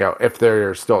 if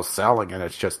they're still selling and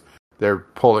it's just they're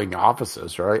pulling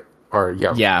offices, right? Or,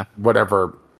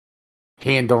 whatever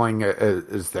handling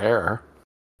is there.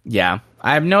 Yeah.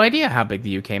 I have no idea how big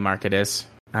the UK market is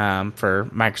for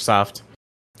Microsoft.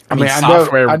 I mean,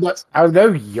 I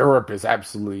know Europe is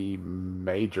absolutely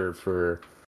major for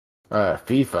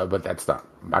FIFA, but that's not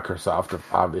Microsoft,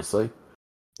 obviously.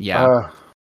 Yeah.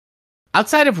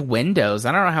 Outside of Windows,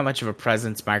 I don't know how much of a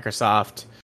presence Microsoft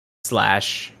 /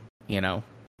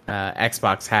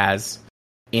 Xbox has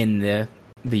in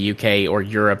the UK or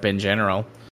Europe in general.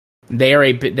 They're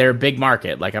a big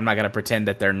market. Like, I'm not going to pretend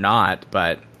that they're not,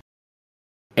 but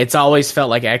it's always felt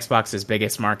like Xbox's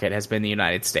biggest market has been the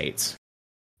United States.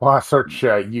 Well, I search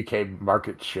UK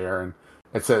market share, and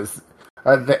it says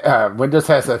Windows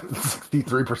has a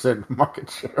 63% market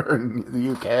share in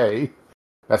the UK.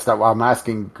 That's not why I'm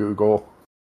asking Google.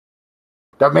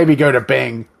 Don't maybe go to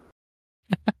Bing.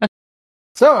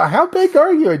 So, how big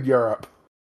are you in Europe?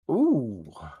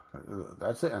 Ooh,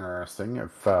 that's interesting.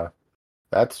 If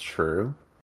that's true,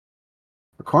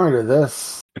 according to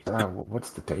this,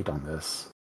 what's the date on this?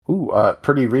 Ooh,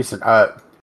 pretty recent.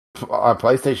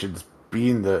 PlayStation's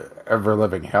beating the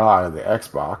ever-living hell out of the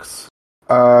Xbox.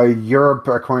 Europe,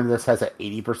 according to this, has an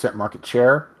 80% market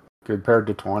share compared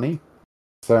to 20%.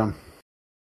 So,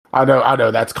 I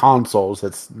know that's consoles.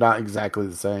 It's not exactly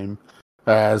the same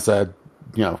as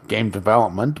game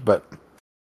development, but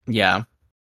yeah.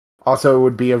 Also, it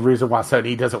would be a reason why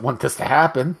Sony doesn't want this to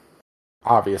happen.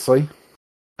 Obviously,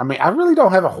 I mean, I really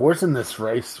don't have a horse in this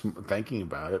race. Thinking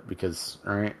about it, because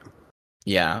right.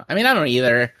 Yeah, I mean, I don't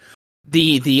either.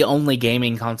 The only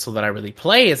gaming console that I really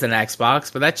play is an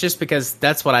Xbox, but that's just because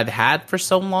that's what I've had for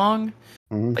so long.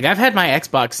 Mm-hmm. Like, I've had my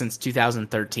Xbox since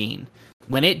 2013.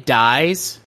 When it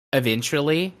dies,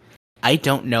 eventually, I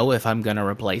don't know if I'm going to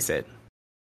replace it.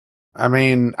 I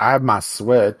mean, I have my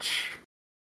Switch,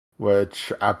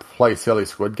 which I play silly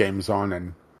Squid games on,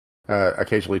 and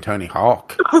occasionally Tony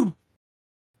Hawk.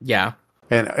 Yeah.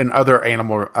 And other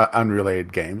animal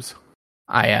unrelated games.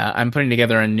 I'm putting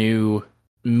together a new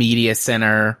media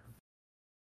center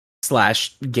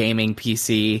 / gaming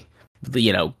PC,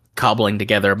 cobbling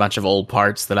together a bunch of old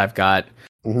parts that I've got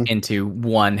into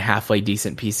one halfway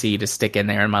decent PC to stick in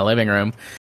there in my living room.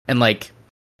 And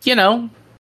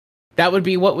that would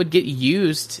be what would get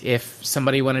used if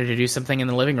somebody wanted to do something in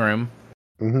the living room.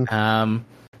 Mm-hmm.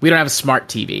 We don't have a smart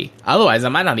TV. Otherwise, I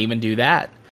might not even do that.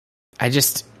 I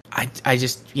just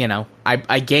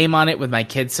I game on it with my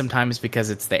kids sometimes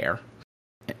because it's there.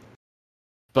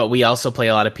 But we also play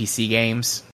a lot of PC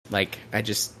games. Like, I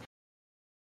don't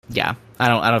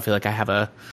feel like I have a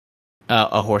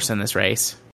horse in this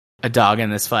race, a dog in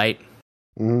this fight.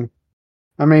 Mm-hmm.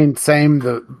 I mean, same.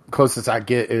 The closest I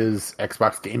get is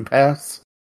Xbox Game Pass.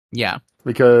 Yeah,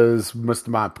 because most of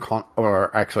my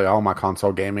actually all my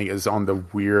console gaming is on the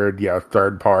weird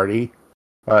third party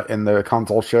in the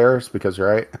console shares. Because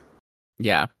right,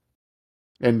 yeah,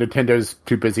 and Nintendo's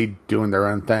too busy doing their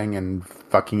own thing and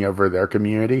fucking over their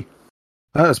community.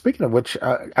 Speaking of which,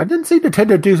 I didn't see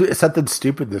Nintendo do something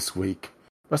stupid this week.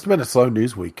 Must have been a slow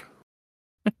news week.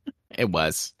 It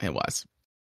was.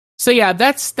 So yeah,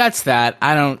 that's that.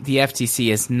 The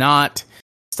FTC is not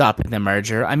stopping the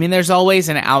merger. I mean, there's always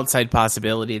an outside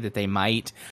possibility that they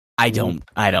might. I don't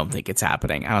think it's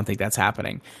happening. I don't think that's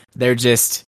happening.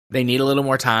 They need a little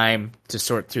more time to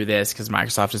sort through this because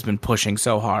Microsoft has been pushing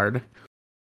so hard.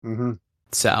 Mm-hmm.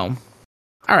 So,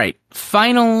 all right.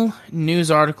 Final news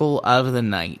article of the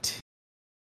night.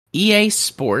 EA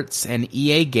Sports and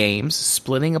EA Games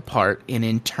splitting apart in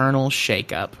internal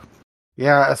shakeup.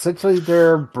 Yeah, essentially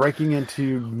they're breaking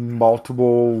into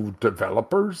multiple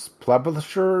developers,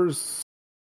 publishers,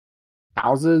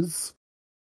 houses.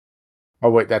 Oh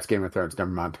wait, that's Game of Thrones. Never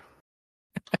mind.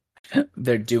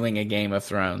 They're doing a Game of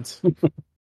Thrones.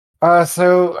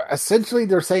 So essentially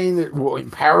they're saying that will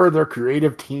empower their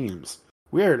creative teams.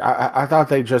 Weird. I thought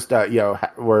they just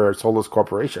were a soulless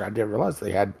corporation. I didn't realize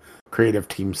they had creative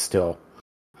teams still.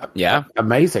 Yeah.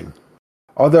 Amazing.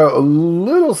 Although a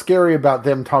little scary about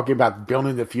them talking about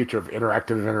building the future of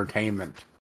interactive entertainment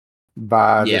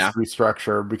by this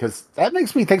restructure, because that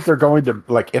makes me think they're going to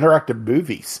like interactive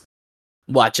movies.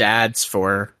 Watch ads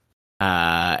for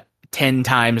 10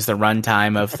 times the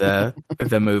runtime of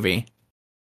the movie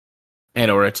in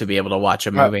order to be able to watch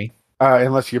a movie.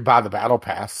 Unless you buy the battle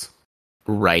pass.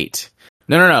 Right.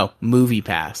 No. Movie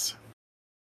pass.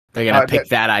 They're going to pick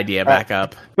that idea back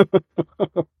up.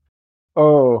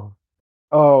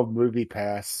 Movie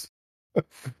pass.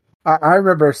 I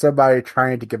remember somebody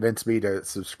trying to convince me to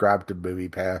subscribe to Movie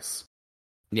Pass.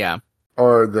 Yeah.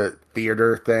 Or the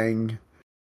theater thing.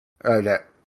 And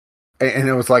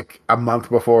it was like a month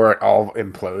before it all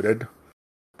imploded.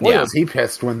 Boy, was he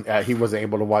pissed when he wasn't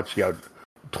able to watch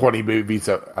 20 movies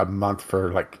a month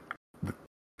for like the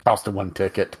cost of one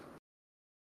ticket.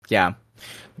 Yeah.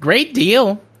 Great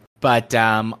deal, but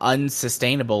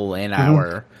unsustainable in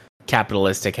our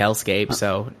capitalistic hellscape,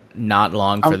 so not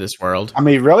long for this world. I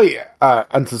mean, really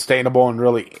unsustainable and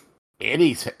really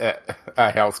any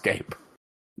hellscape.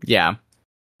 Yeah.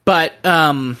 But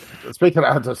speaking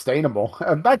of unsustainable,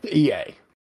 back to EA.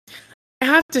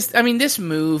 This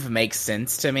move makes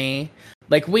sense to me.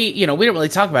 Like we don't really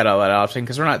talk about it all that often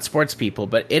because we're not sports people,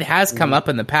 but it has come up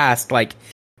in the past. Like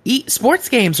sports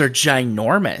games are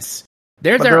ginormous.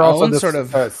 They're their own sort of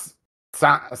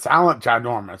silent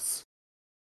ginormous.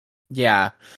 Yeah,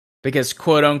 because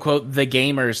quote unquote the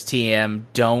gamers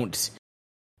TM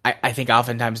I think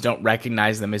oftentimes don't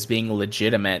recognize them as being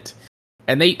legitimate,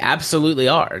 and they absolutely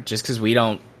are. Just because we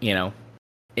don't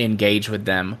engage with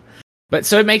them. But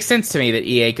so it makes sense to me that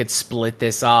EA could split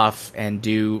this off and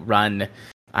run,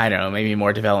 I don't know, maybe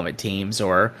more development teams,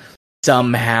 or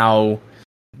somehow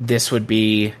this would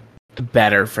be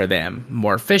better for them,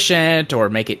 more efficient, or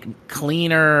make it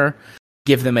cleaner,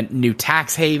 give them new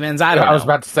tax havens. I don't know. I was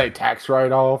about to say tax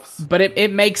write-offs. But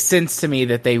it makes sense to me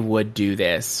that they would do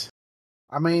this.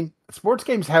 I mean, sports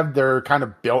games have their kind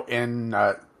of built-in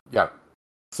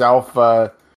self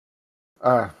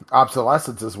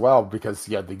obsolescence as well, because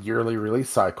the yearly release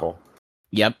cycle.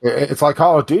 Yep. It's like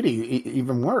Call of Duty,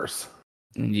 even worse.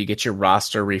 You get your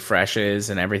roster refreshes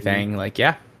and everything. Like,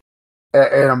 yeah.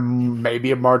 And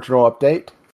maybe a marginal update.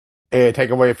 Take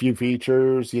away a few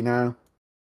features,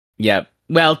 Yep.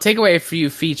 Well, take away a few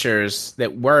features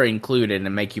that were included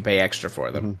and make you pay extra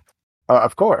for them.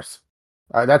 Of course.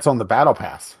 That's on the Battle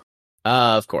Pass.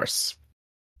 Of course.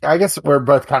 I guess we're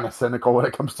both kind of cynical when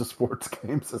it comes to sports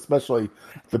games, especially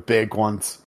the big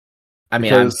ones. I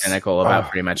mean, I'm cynical about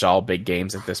pretty much all big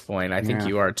games at this point. I think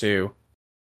you are too.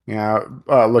 Yeah,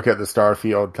 look at the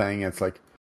Starfield thing. It's like,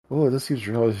 oh, this seems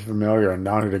really familiar and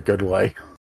not in a good way.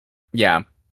 Yeah.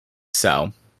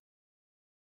 So,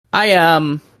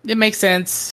 it makes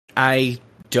sense. I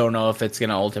don't know if it's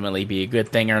going to ultimately be a good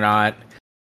thing or not.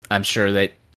 I'm sure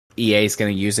that EA is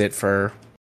going to use it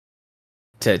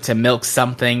to milk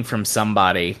something from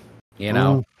somebody, It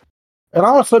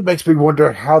also makes me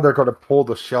wonder how they're going to pull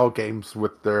the shell games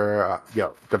with their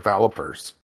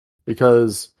developers,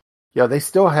 because they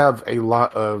still have a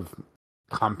lot of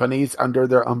companies under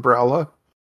their umbrella.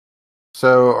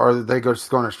 So are they just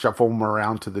going to shuffle them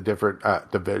around to the different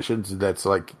divisions? That's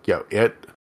like it,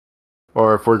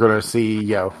 or if we're going to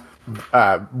see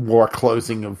more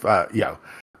closing of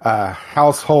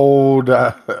household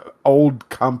old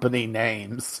company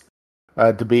names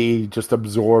to be just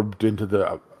absorbed into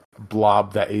the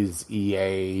blob that is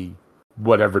EA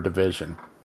whatever division.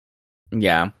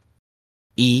 Yeah.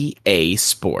 EA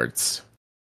Sports.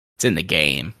 It's in the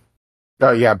game.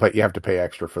 Oh yeah, but you have to pay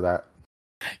extra for that.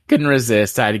 Couldn't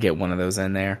resist. I had to get one of those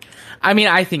in there. I mean,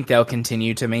 I think they'll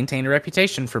continue to maintain a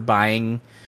reputation for buying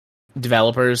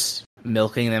developers,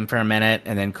 milking them for a minute,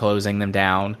 and then closing them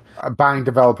down. Buying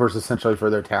developers essentially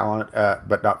for their talent,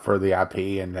 but not for the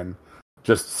IP, and then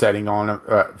just setting on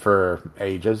for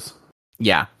ages.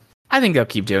 Yeah. I think they'll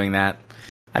keep doing that.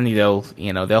 I think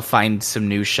they'll find some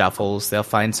new shuffles. They'll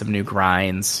find some new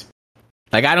grinds.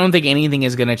 Like, I don't think anything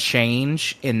is going to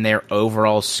change in their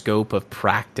overall scope of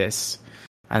practice.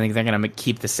 I think they're going to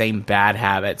keep the same bad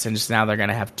habits, and just now they're going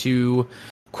to have two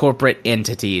corporate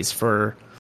entities for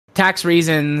tax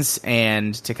reasons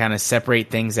and to kind of separate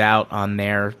things out on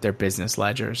their business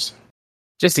ledgers.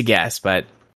 Just a guess, but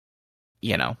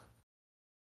I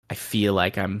feel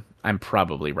like I'm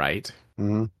probably right.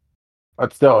 Mm-hmm.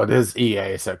 But still, it is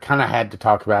EA, so kind of had to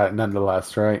talk about it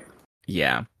nonetheless, right?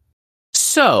 Yeah.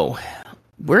 So,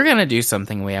 we're going to do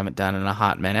something we haven't done in a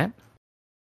hot minute.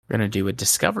 We're going to do a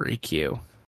discovery queue.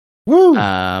 Woo!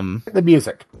 The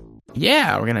music.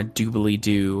 Yeah, we're going to doobly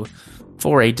do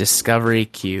for a discovery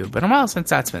queue. But well, since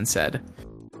that's been said,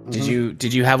 did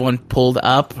you have one pulled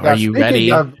up? Are you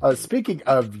ready? Speaking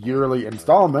of yearly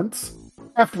installments,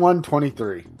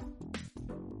 F123.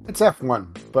 It's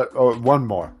F1, but one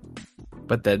more.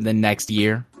 But the next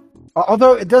year?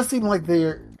 Although it does seem like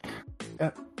they're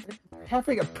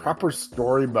having a proper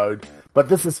story mode, but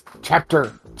this is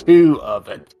chapter 2 of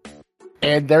it.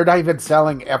 And they're not even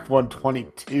selling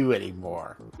F122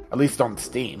 anymore. At least on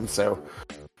Steam, so...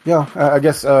 I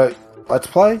guess, let's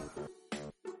play?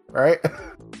 Right?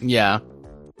 Yeah.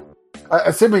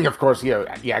 Assuming, of course, you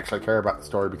actually care about the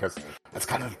story, because that's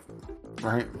kind of...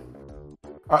 Right?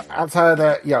 Outside of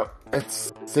that,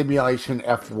 it's simulation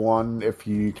F1, if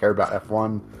you care about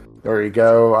F1. There you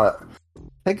go. I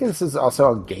think this is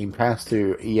also on Game Pass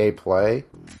to EA Play,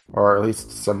 or at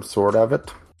least some sort of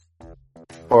it.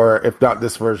 Or if not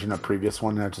this version, a previous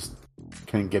one, I just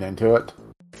couldn't get into it.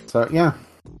 So, yeah.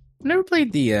 Never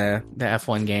played the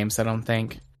F1 games, I don't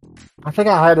think. I think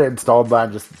I had it installed, but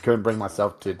I just couldn't bring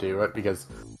myself to do it because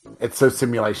it's so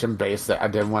simulation-based that I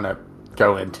didn't want to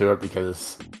go into it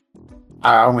because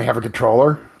I only have a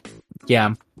controller.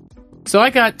 Yeah. So I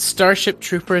got Starship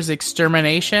Troopers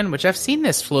Extermination, which I've seen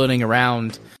this floating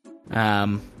around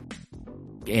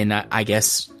in, I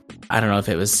guess, I don't know if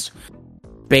it was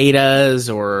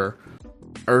betas or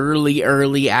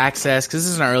early access, because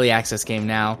this is an early access game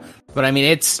now. But I mean,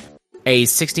 it's a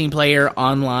 16-player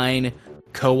online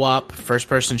co-op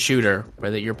first-person shooter,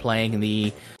 whether you're playing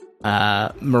the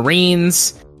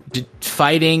Marines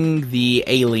fighting the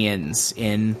aliens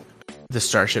in the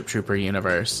Starship Trooper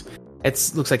universe.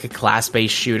 It looks like a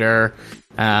class-based shooter.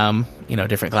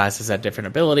 Different classes have different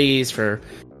abilities for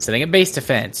setting up base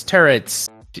defense, turrets,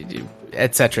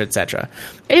 etc., etc.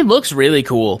 It looks really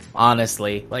cool,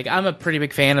 honestly. Like, I'm a pretty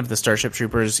big fan of the Starship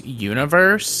Troopers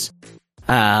universe.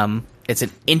 It's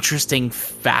an interesting,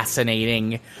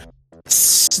 fascinating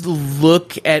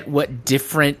look at what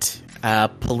different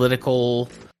political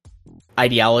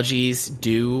ideologies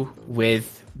do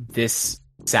with this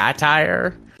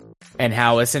satire, and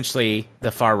how essentially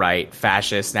the far right,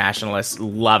 fascist, nationalists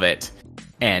love it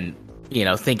and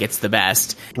think it's the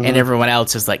best, and everyone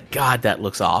else is like, God, that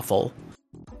looks awful,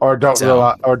 or don't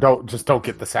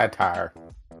get the satire.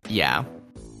 Yeah,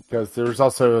 because there's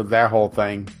also that whole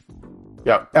thing.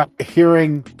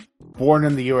 Hearing "Born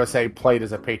in the USA" played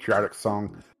as a patriotic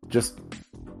song just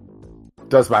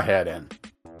does my head in.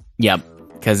 Yep,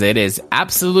 because it is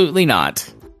absolutely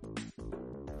not.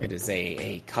 It is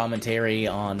a commentary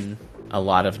on a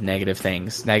lot of negative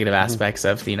things, negative aspects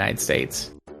of the United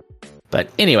States. But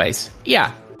anyways,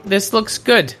 yeah, this looks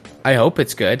good. I hope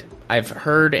it's good. I've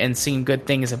heard and seen good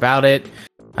things about it.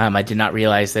 I did not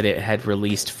realize that it had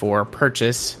released for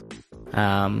purchase.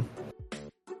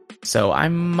 So I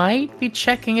might be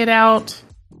checking it out.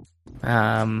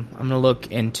 I'm going to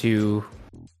look into,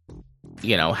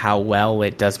 how well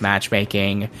it does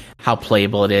matchmaking, how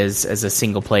playable it is as a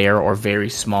single player or very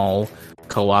small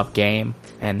co-op game.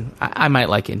 And I might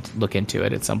look into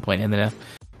it at some point in the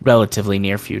relatively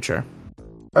near future.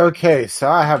 Okay, so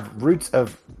I have Roots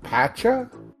of Pacha.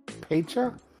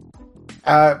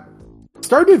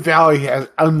 Stardew Valley has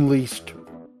unleashed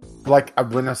like a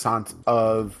renaissance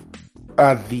of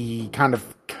the kind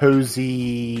of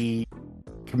cozy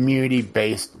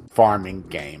community-based farming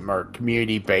game or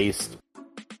community-based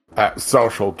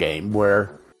social game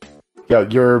where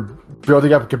you're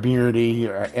building up a community,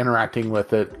 interacting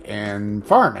with it, and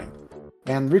farming.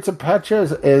 And Roots of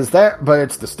Pacha is that, but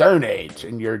it's the Stone Age,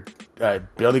 and you're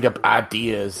building up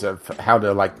ideas of how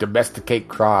to like domesticate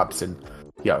crops and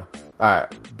be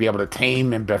able to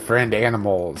tame and befriend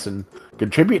animals and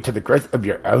contribute to the growth of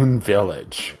your own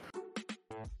village.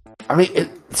 I mean, it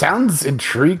sounds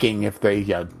intriguing if they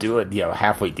do it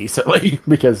halfway decently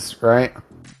because right?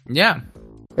 Yeah,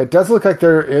 it does look like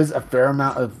there is a fair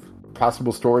amount of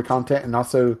possible story content and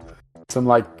also some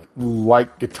like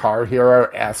Guitar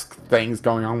Hero-esque things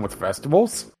going on with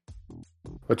festivals.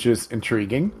 which is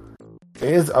intriguing.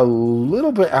 It is a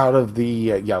little bit out of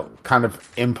the kind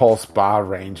of impulse buy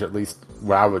range, at least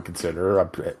what I would consider,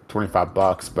 up at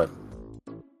 $25. But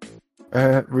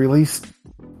released,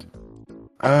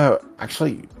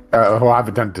 actually, I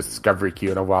haven't done Discovery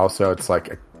Queue in a while, so it's like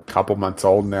a couple months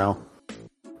old now.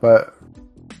 But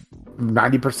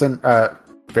 90%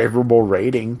 favorable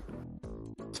rating,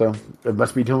 so it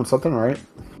must be doing something right.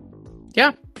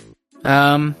 Yeah.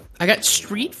 I got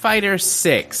Street Fighter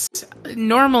 6.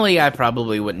 Normally, I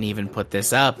probably wouldn't even put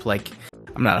this up. Like,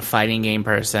 I'm not a fighting game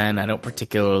person. I don't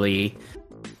particularly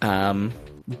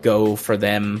go for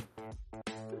them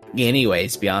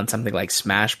anyways beyond something like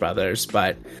Smash Brothers.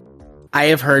 But I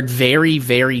have heard very,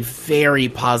 very, very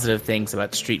positive things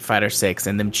about Street Fighter 6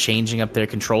 and them changing up their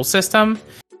control system.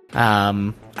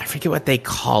 I forget what they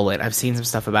call it. I've seen some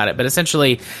stuff about it. But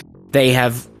essentially,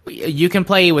 you can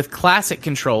play with classic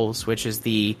controls, which is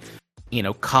the,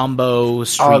 combo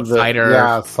Street Fighter.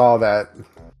 Yeah, I saw that.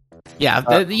 Yeah,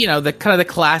 the kind of the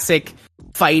classic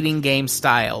fighting game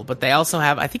style. But they also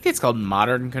have, I think it's called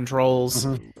modern controls,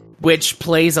 which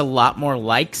plays a lot more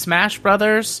like Smash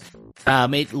Brothers.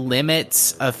 It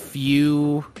limits a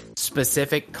few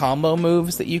specific combo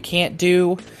moves that you can't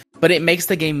do, but it makes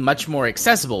the game much more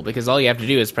accessible because all you have to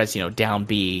do is press, down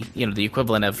B, the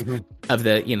equivalent of the,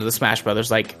 the Smash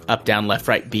Brothers, like up, down, left,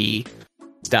 right, B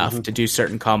stuff to do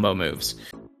certain combo moves.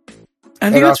 I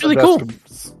think that's really cool.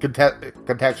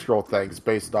 Contextual things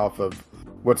based off of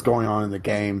what's going on in the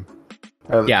game.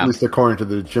 At least according to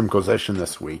the Jimquisition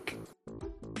this week.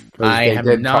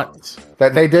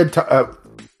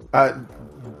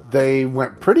 They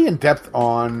went pretty in depth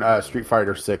on Street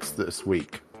Fighter 6 this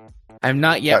week. I've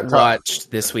not yet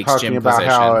watched this week's talking Jimquisition.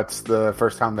 About how it's the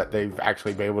first time that they've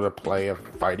actually been able to play a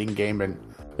fighting game and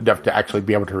enough to actually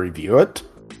be able to review it.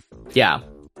 Yeah.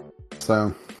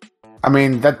 So, I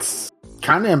mean, that's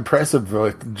kind of impressive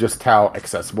with just how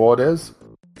accessible it is.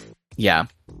 Yeah.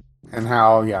 And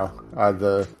how,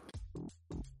 the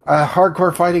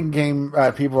hardcore fighting game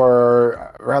people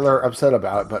are rather upset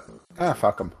about it, but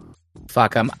fuck them.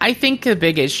 Fuck them. I think a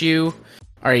big issue,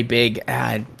 or a big,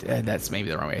 that's maybe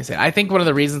the wrong way to say it. I think one of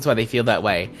the reasons why they feel that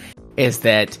way is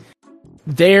that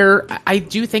I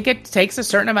do think it takes a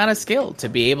certain amount of skill to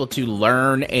be able to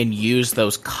learn and use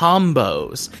those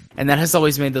combos. And that has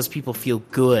always made those people feel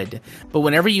good. But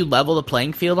whenever you level the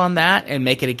playing field on that and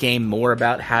make it a game more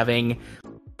about having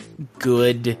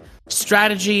good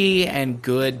strategy and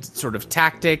good sort of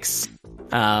tactics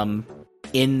in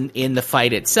the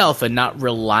fight itself and not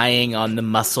relying on the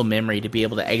muscle memory to be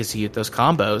able to execute those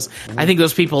combos, I think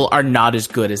those people are not as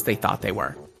good as they thought they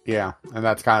were. Yeah, and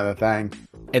that's kind of the thing.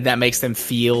 And that makes them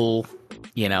feel,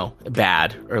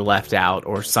 bad or left out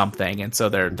or something. And so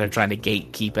they're trying to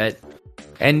gatekeep it.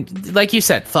 And like you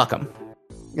said, fuck them.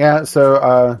 Yeah,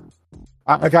 so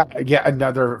I got yet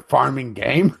another farming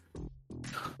game.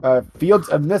 Fields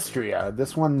of Mystria.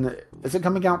 This one isn't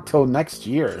coming out till next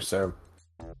year, so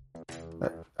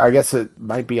I guess it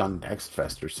might be on Next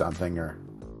Fest or something, or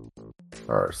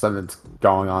something's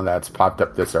going on that's popped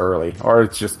up this early, or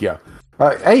it's just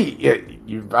hey,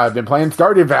 you've been playing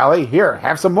Stardew Valley. Here,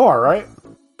 have some more, right?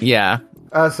 Yeah.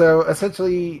 So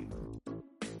essentially,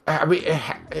 I mean,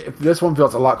 this one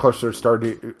feels a lot closer to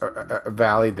Stardew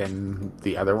Valley than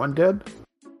the other one did,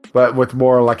 but with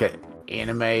more like an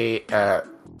anime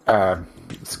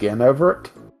skin over it,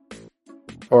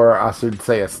 or I should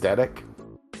say aesthetic.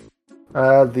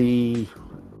 The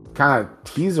kind of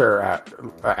teaser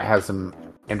has some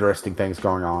interesting things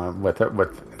going on with it,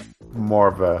 with more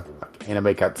of a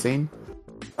anime cutscene.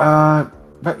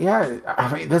 But yeah,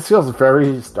 I mean, this feels very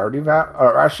Stardew Valley,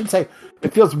 or I should say,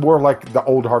 it feels more like the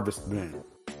old Harvest Moon,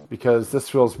 because this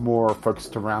feels more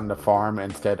focused around the farm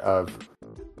instead of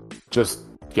just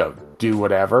do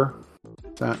whatever.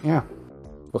 So yeah,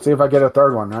 we'll see if I get a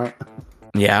third one, right?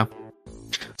 Yeah.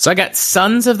 So I got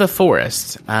Sons of the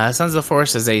Forest. Sons of the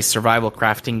Forest is a survival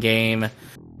crafting game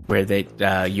where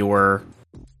you're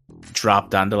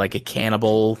dropped onto like a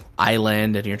cannibal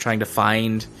island and you're trying to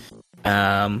find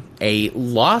a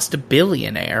lost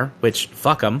billionaire, which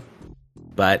fuck him.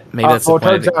 But maybe that's the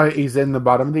point. Turns out he's in the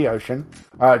bottom of the ocean,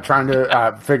 trying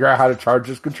to figure out how to charge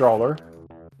his controller.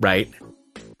 Right.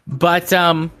 But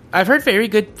I've heard very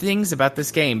good things about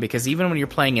this game, because even when you're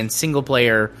playing in single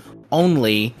player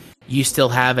only, you still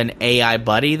have an AI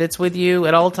buddy that's with you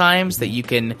at all times that you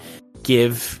can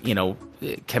give,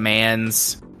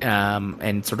 commands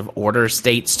and sort of order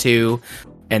states to,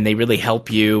 and they really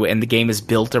help you. And the game is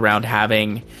built around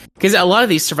having, because a lot of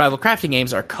these survival crafting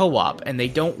games are co-op, and they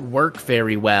don't work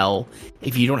very well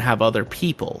if you don't have other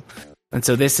people. And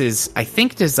so this is, I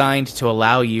think, designed to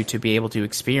allow you to be able to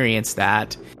experience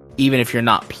that even if you're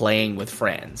not playing with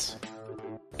friends.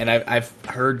 And I've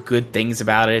heard good things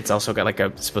about it. It's also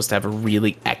got supposed to have a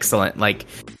really excellent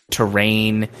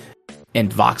terrain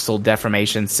and voxel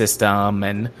deformation system,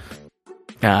 and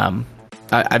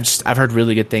I've heard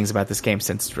really good things about this game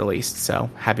since it's released. So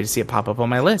happy to see it pop up on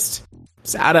my list.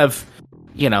 It's out of,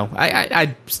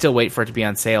 I'd still wait for it to be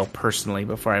on sale personally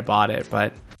before I bought it,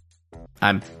 but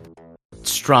I'm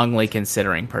strongly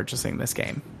considering purchasing this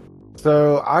game.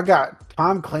 So I got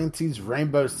Tom Clancy's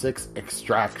Rainbow Six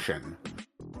Extraction.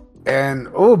 And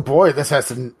oh boy, this has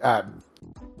some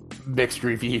mixed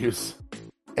reviews.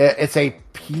 It's a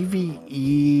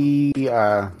PvE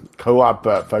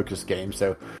co-op focused game.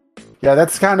 So yeah,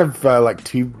 that's kind of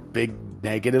two big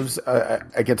negatives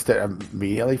against it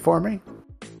immediately for me.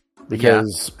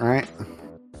 Because, right?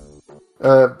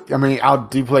 I'll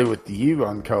do play with you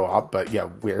on co-op, but yeah,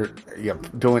 we're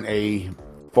doing a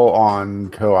full-on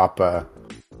co-op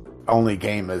only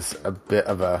game is a bit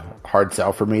of a hard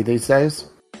sell for me these days.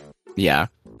 Yeah.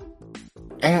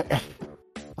 And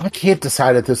I can't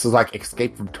decide if this is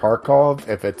Escape from Tarkov,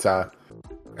 if it's a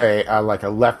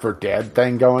Left 4 Dead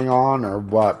thing going on, or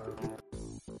what,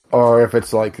 or if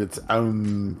it's its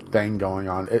own thing going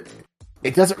on.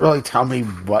 It doesn't really tell me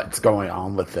what's going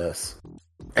on with this,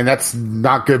 and that's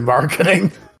not good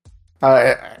marketing.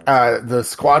 The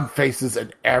squad faces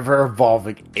an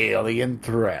ever-evolving alien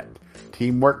threat.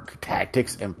 Teamwork,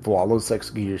 tactics, and flawless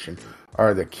execution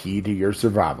are the key to your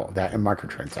survival. That and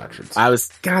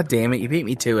microtransactions. God damn it, you beat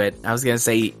me to it. I was going to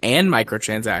say, and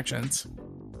microtransactions.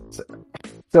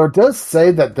 So it does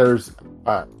say that there's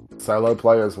solo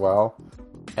play as well,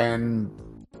 and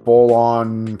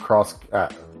full-on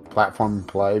cross-platform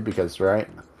play, because, right?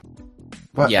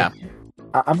 But yeah.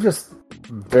 I'm just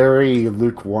very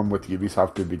lukewarm with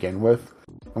Ubisoft to begin with.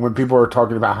 And when people are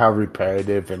talking about how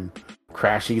repetitive and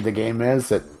crashy the game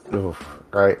is,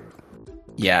 right?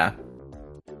 Yeah.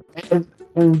 And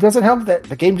it doesn't help that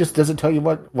the game just doesn't tell you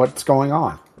what's going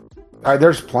on.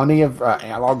 There's plenty of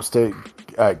analogs to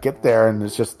get there, and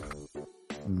it's just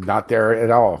not there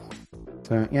at all.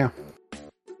 So, yeah.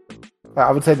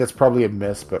 I would say that's probably a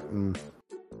miss, but...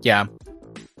 Yeah.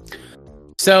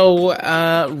 So,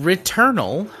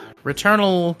 Returnal.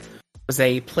 Returnal was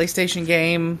a PlayStation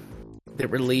game that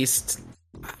released,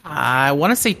 I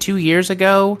want to say 2 years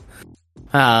ago.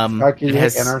 I can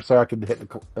hit enter so I can hit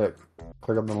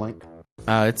click on the link.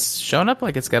 It's showing up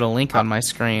like it's got a link on my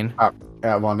screen.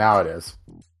 Well, now it is.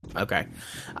 Okay.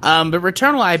 But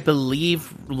Returnal, I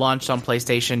believe, launched on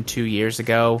PlayStation 2 years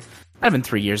ago. Might have been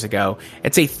 3 years ago.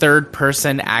 It's a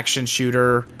third-person action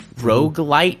shooter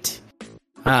roguelite.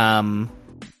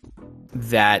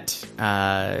 That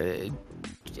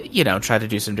tried to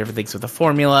do some different things with the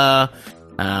formula.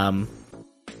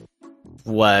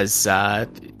 Was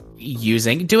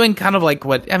doing kind of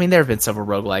there have been several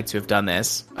roguelites who have done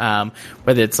this,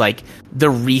 whether it's the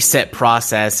reset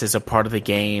process is a part of the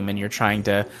game and you're trying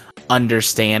to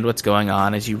understand what's going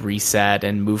on as you reset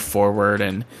and move forward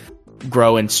and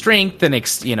grow in strength and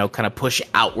kind of push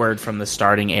outward from the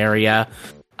starting area.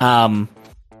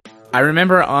 I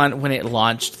remember when it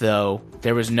launched, though,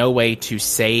 there was no way to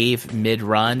save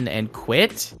mid-run and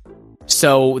quit.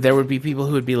 So there would be people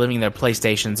who would be leaving their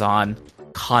PlayStations on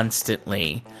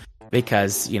constantly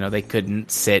because, they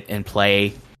couldn't sit and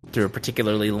play through a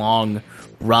particularly long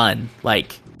run.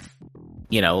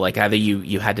 Either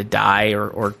you had to die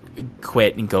or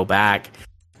quit and go back.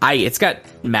 It's got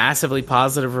massively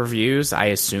positive reviews. I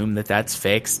assume that's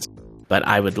fixed. But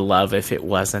I would love if it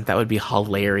wasn't. That would be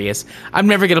hilarious. I'm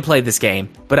never going to play this game,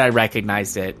 but I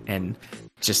recognized it and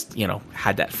just,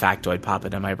 had that factoid pop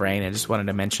into my brain. I just wanted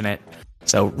to mention it.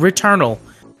 So, Returnal.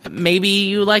 Maybe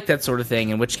you like that sort of thing,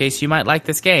 in which case you might like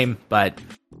this game, but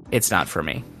it's not for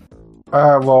me.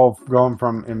 Well, going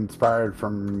from inspired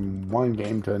from one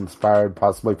game to inspired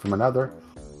possibly from another.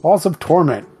 Halls of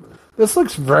Torment. This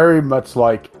looks very much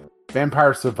like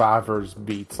Vampire Survivors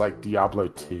beats Diablo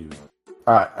 2.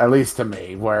 At least to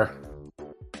me, where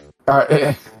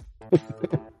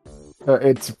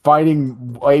it's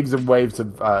fighting waves and waves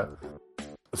of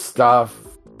stuff,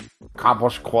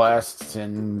 accomplish quests,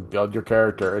 and build your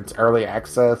character. It's early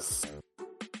access,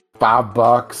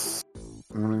 $5.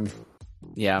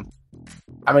 Yeah.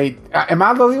 Am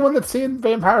I the only one that's seeing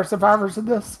Vampire Survivors in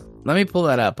this? Let me pull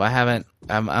that up. I haven't.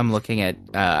 I'm looking at.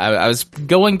 I was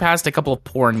going past a couple of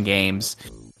porn games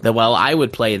that, I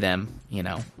would play them.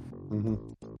 Mm-hmm.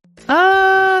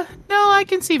 No, I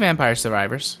can see Vampire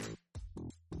Survivors.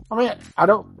 I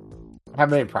don't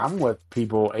have any problem with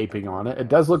people aping on it. It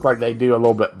does look like they do a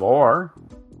little bit more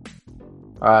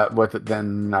with it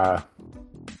than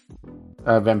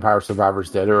Vampire Survivors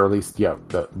did, or at least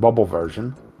the mobile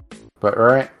version. But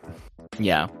right,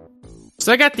 Yeah.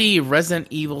 So I got the Resident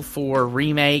Evil 4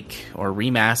 remake or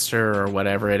remaster or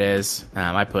whatever it is.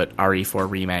 I put RE4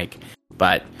 remake,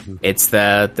 but it's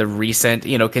the recent,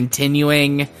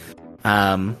 continuing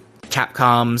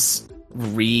Capcom's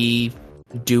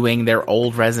redoing their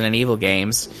old Resident Evil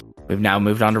games. We've now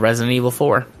moved on to Resident Evil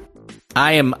 4.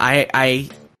 I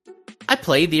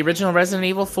played the original Resident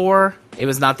Evil 4. It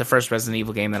was not the first Resident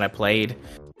Evil game that I played.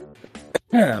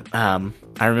 I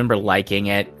remember liking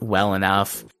it well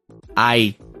enough.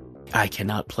 I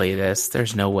cannot play this.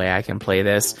 There's no way I can play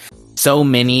this. So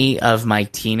many of my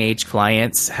teenage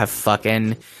clients have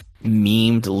fucking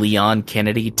memed Leon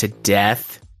Kennedy to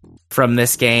death from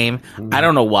this game. I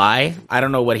don't know why. I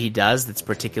don't know what he does that's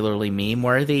particularly meme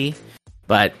worthy,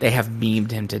 but they have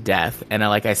memed him to death. And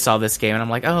I saw this game and I'm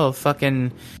like, oh,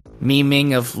 fucking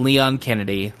memeing of Leon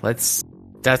Kennedy. That's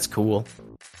cool.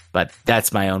 But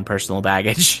that's my own personal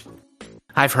baggage.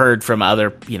 I've heard from other,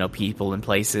 people and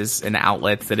places and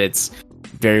outlets that it's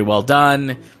very well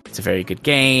done. It's a very good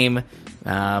game.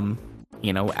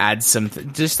 Adds some,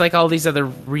 just like all these other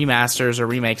remasters or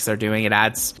remakes they're doing,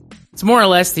 it's more or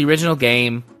less the original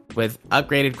game with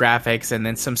upgraded graphics and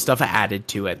then some stuff added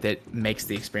to it that makes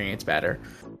the experience better.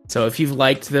 So if you've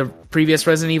liked the previous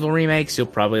Resident Evil remakes, you'll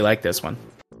probably like this one.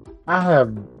 I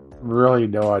have really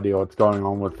no idea what's going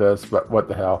on with this, but what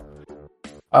the hell.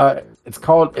 It's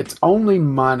called It's Only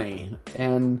Money,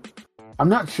 and I'm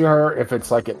not sure if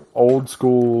it's like an old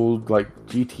school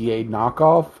GTA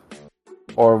knockoff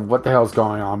or what the hell's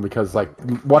going on, because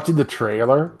watching the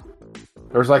trailer,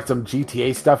 there's some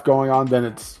GTA stuff going on, then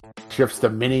it shifts to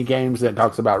mini games and it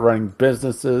talks about running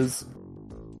businesses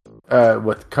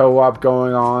with co-op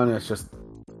going on.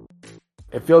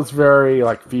 It feels very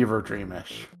Fever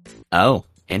Dreamish. Oh,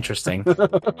 interesting.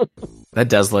 That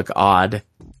does look odd.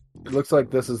 It looks like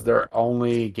this is their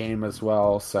only game as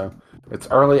well, so it's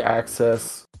early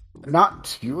access. Not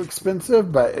too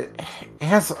expensive, but it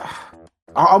has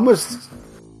almost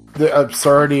the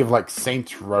absurdity of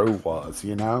Saints Row was,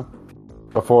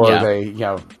 before they,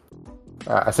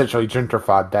 essentially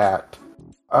gentrified that.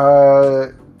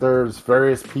 There's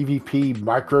various PvP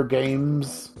micro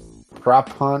games, Prop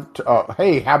Hunt. Oh,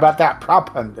 hey, how about that? Prop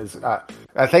Hunt is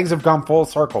things have gone full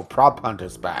circle. Prop Hunt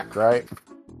is back, right?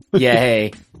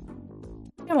 Yay.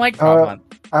 I like Prop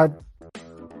Hunt.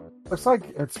 Looks like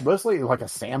it's mostly a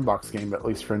sandbox game, at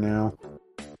least for now.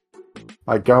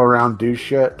 Go around, do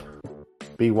shit,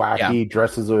 be wacky,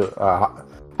 dress as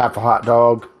half a hot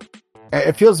dog.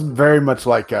 It feels very much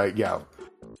I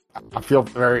feel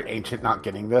very ancient not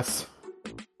getting this.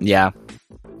 Yeah.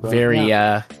 Very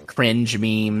cringe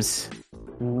memes.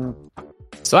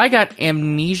 So I got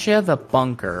Amnesia the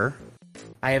Bunker.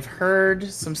 I have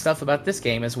heard some stuff about this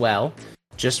game as well.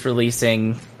 Just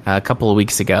releasing a couple of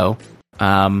weeks ago.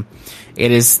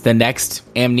 It is the next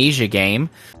Amnesia game.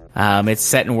 It's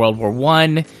set in World War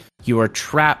I. You are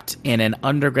trapped in an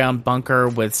underground bunker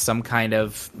with some kind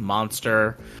of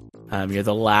monster. You're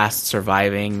the last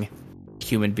surviving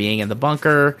human being in the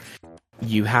bunker.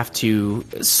 You have to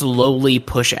slowly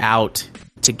push out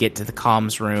to get to the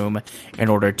comms room in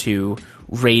order to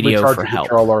radio for help.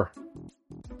 Controller.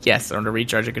 Yes, in order to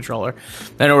recharge a controller.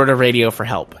 In order to radio for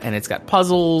help. And it's got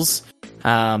puzzles.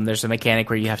 There's a mechanic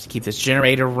where you have to keep this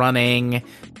generator running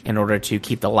in order to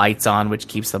keep the lights on, which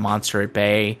keeps the monster at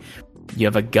bay. You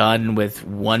have a gun with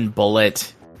one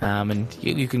bullet, and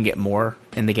you can get more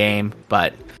in the game,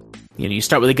 but you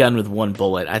start with a gun with one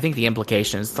bullet. I think the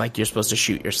implication is you're supposed to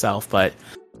shoot yourself, but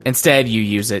instead you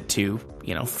use it to,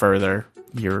 further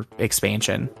your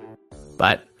expansion.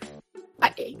 But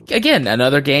again,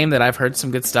 another game that I've heard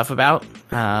some good stuff about,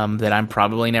 that I'm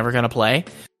probably never going to play,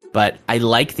 but I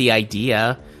like the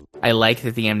idea. I like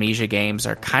that the Amnesia games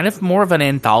are kind of more of an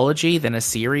anthology than a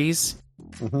series,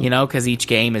 because each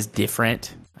game is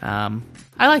different. I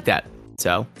like that.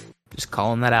 So, just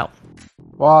calling that out.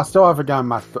 Well, I still haven't gotten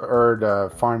my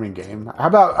third farming game. How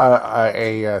about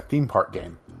a theme park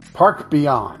game? Park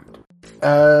Beyond.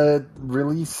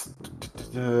 Released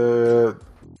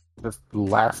just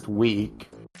last week.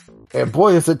 And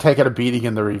boy, is it taking a beating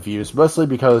in the reviews, mostly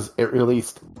because it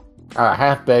released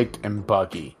half-baked and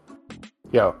buggy.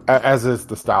 As is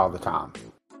the style of the time.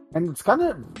 And it's kind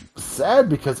of sad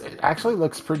because it actually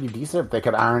looks pretty decent if they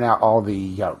could iron out all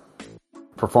the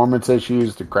performance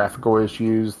issues, the graphical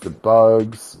issues, the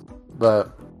bugs.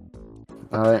 But,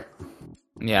 alright.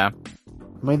 Yeah.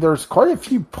 I mean, there's quite a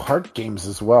few park games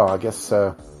as well. I guess,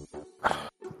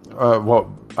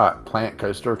 Planet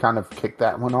Coaster kind of kicked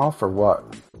that one off, or what?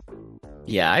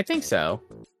 Yeah, I think so.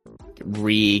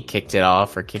 Kicked it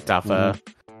off, or kicked off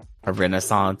a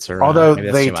Renaissance, or Although maybe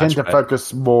that's they too tend much, to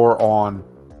focus more on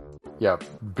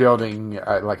building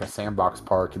like a sandbox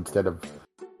park instead of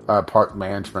park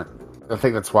management. I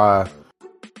think that's why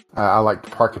I like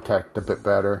Parkitect a bit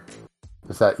better.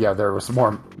 Is that there was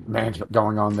more management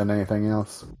going on than anything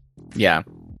else. Yeah.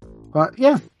 But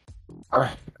yeah, I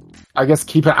guess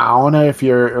keep an eye on it if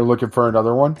you're looking for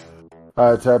another one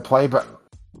to play. But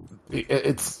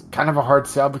it's kind of a hard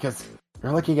sell because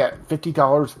you're looking at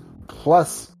 $50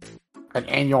 plus an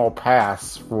annual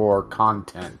pass for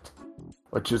content,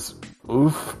 which is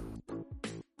oof.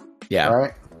 Yeah.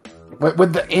 Right.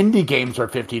 When the indie games are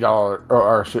 $50,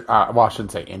 or I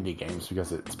shouldn't say indie games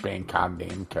because it's Bandcon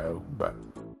Namco, but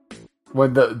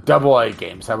when the AA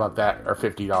games, how about that, are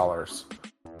 $50,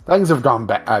 things have gone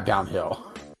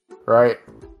downhill, right?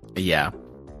 Yeah,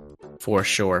 for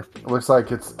sure. It looks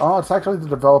like it's actually the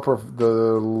developer of the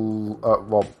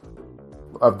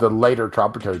of the later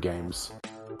Tropico games.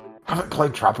 I haven't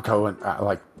played Tropico in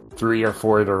like 3 or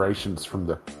 4 iterations from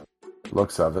the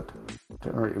looks of it.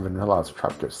 Didn't even realize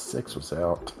Tropico 6 was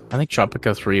out. I think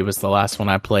Tropico 3 was the last one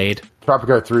I played.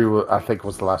 Tropico 3, I think,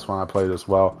 was the last one I played as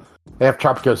well. They have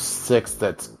Tropico 6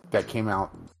 that came out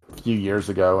a few years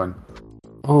ago, and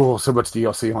so much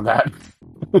DLC on that.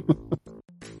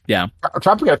 Yeah.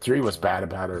 Tropico 3 was bad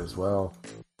about it as well.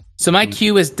 So my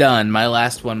queue is done. My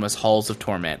last one was Halls of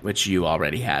Torment, which you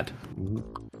already had.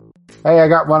 Hey, I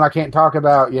got one I can't talk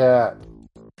about yet.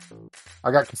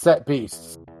 I got Cassette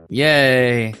Beasts.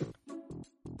 Yay.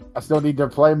 I still need to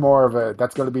play more of it.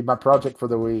 That's going to be my project for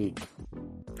the week.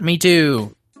 Me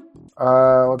too.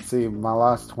 Let's see. My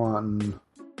last one.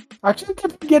 I actually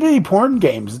didn't get any porn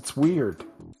games. It's weird.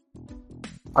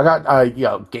 I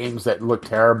got, games that look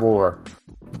terrible or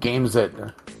games that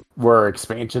were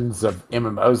expansions of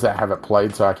MMOs that I haven't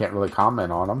played, so I can't really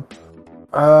comment on them.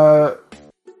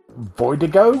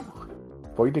 Voidigo?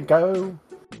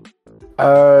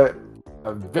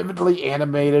 A vividly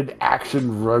animated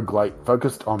action roguelike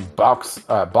focused on boss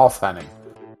hunting.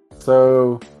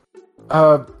 So,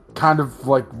 kind of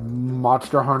like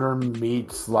Monster Hunter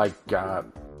meets like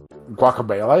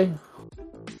Guacamelee.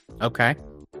 Okay.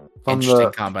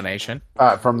 Interesting combination.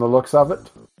 From the looks of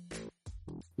it.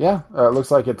 Yeah, it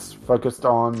looks like it's focused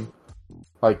on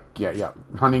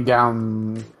hunting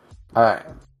down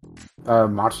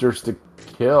monsters to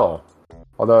kill.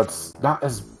 Although it's not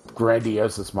as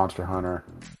grandiose as Monster Hunter,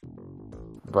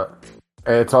 but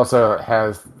it also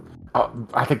has.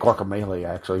 I think Guacamelee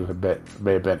actually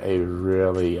may have been a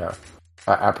really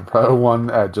apropos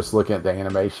one. Just looking at the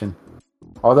animation,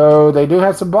 although they do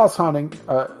have some boss hunting,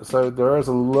 so there is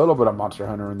a little bit of Monster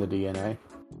Hunter in the DNA.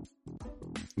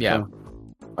 Yeah. So,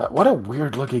 what a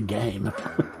weird looking game.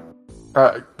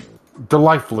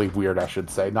 Delightfully weird, I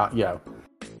should say. Not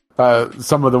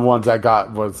some of the ones I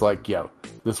got was like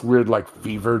this weird like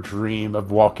fever dream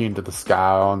of walking into the sky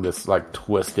on this like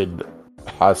twisted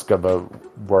husk of a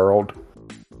world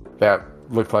that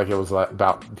looked like it was like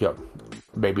about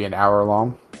maybe an hour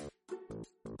long.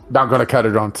 Not going to cut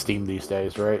it on Steam these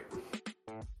days, right?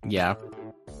 Yeah.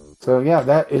 So yeah,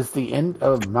 that is the end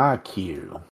of my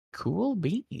queue. Cool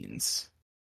beans.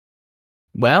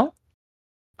 Well,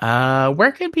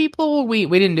 where can people? We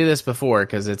didn't do this before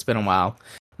because it's been a while.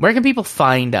 Where can people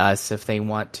find us if they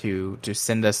want to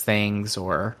send us things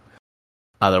or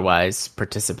otherwise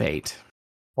participate?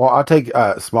 Well, I'll take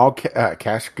small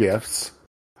cash gifts.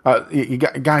 You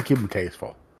gotta keep them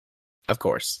tasteful. Of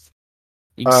course.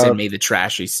 You can send me the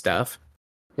trashy stuff.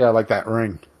 Yeah, like that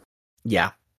ring.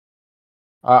 Yeah.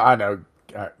 I know.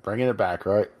 Bringing it back,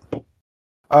 right?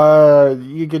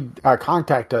 You could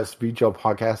contact us,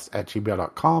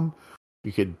 vglpodcast@gmail.com.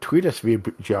 You could tweet us via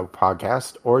VGL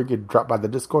Podcast, or you could drop by the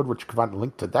Discord, which you can find a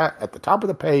link to that at the top of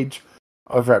the page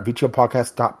over at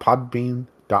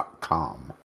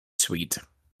vglpodcast.podbean.com. Sweet.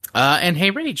 And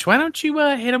hey, Rach, why don't you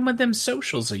hit them with them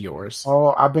socials of yours?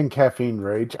 Oh, I've been Caffeine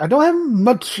Rage. I don't have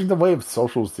much in the way of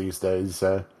socials these days.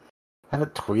 I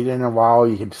haven't tweeted in a while.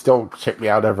 You can still check me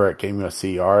out over at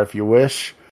GameOCR if you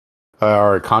wish.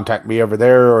 Or contact me over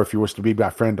there, or if you wish to be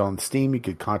my friend on Steam, you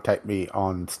could contact me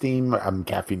on Steam. I'm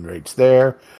Caffeine Rage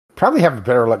there. Probably have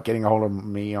better luck getting a hold of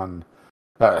me on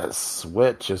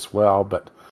Switch as well, but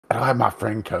I don't have my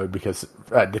friend code because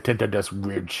Nintendo does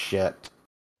weird shit.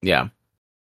 Yeah.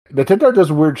 Nintendo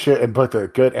does weird shit in both a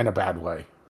good and a bad way.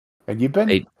 And you've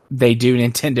been... They do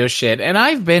Nintendo shit, and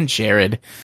I've been Jared.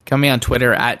 Come me on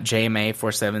Twitter at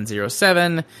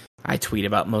JMA4707. I tweet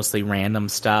about mostly random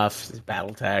stuff,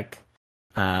 Battletech.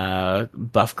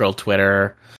 Buff Girl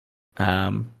Twitter,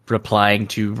 replying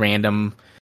to random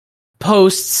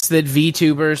posts that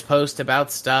VTubers post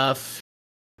about stuff,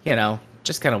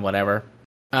 just kind of whatever.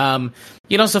 You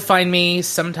can also find me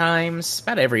sometimes,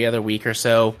 about every other week or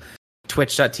so,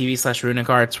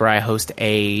 twitch.tv/Runicarts, where I host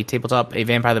a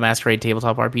Vampire the Masquerade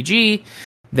tabletop RPG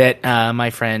that my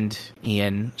friend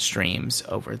Ian streams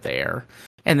over there.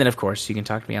 And then, of course, you can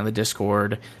talk to me on the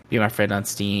Discord, be my friend on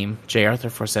Steam,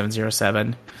 jarthur4707.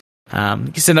 You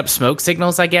can send up smoke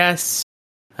signals, I guess.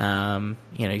 You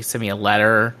can send me a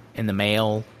letter in the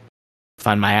mail,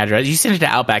 find my address. You send it to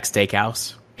Outback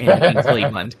Steakhouse in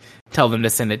Cleveland. Tell them to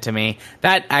send it to me.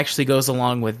 That actually goes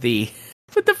along with the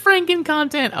Franken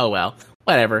content. Oh, well,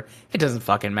 whatever. It doesn't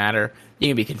fucking matter. You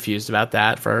can be confused about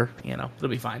that it'll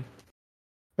be fine.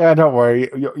 Yeah, don't worry.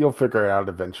 You'll figure it out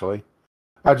eventually.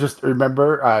 Just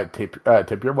remember,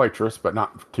 tip your waitress, but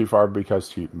not too far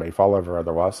because she may fall over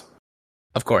otherwise.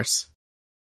 Of course.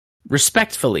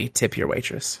 Respectfully tip your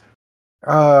waitress.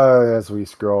 As we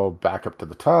scroll back up to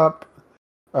the top,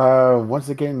 once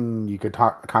again, you can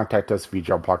contact us,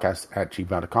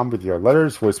 vglpodcast@gmail.com, with your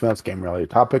letters, voicemails, game-related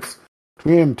topics.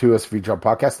 Tweet them to us,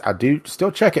 vglpodcast. I do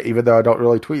still check it, even though I don't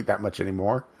really tweet that much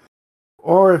anymore.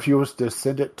 Or if you wish to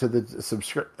send it to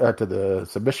the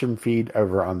submission feed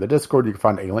over on the Discord, you can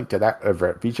find a link to that over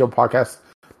at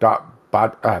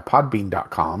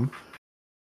vglpodcast.podbean.com.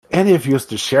 And if you wish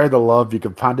to share the love, you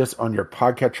can find us on your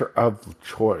podcatcher of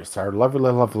choice. Our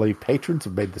lovely, lovely patrons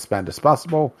have made this madness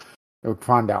possible. You can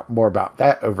find out more about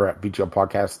that over at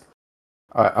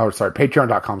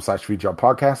Patreon.com/VGL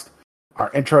Podcast. Our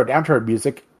intro and outro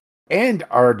music and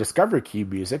our Discovery Key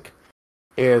music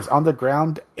is On the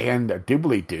Ground and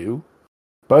Doobly Doo,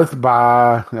 both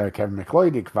by Kevin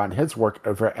McLeod. You can find his work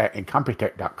over at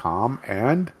Incompetech.com.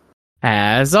 And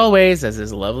as always, as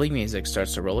his lovely music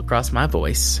starts to roll across my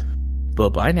voice,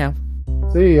 bye-bye now.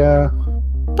 See ya.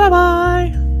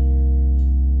 Bye-bye.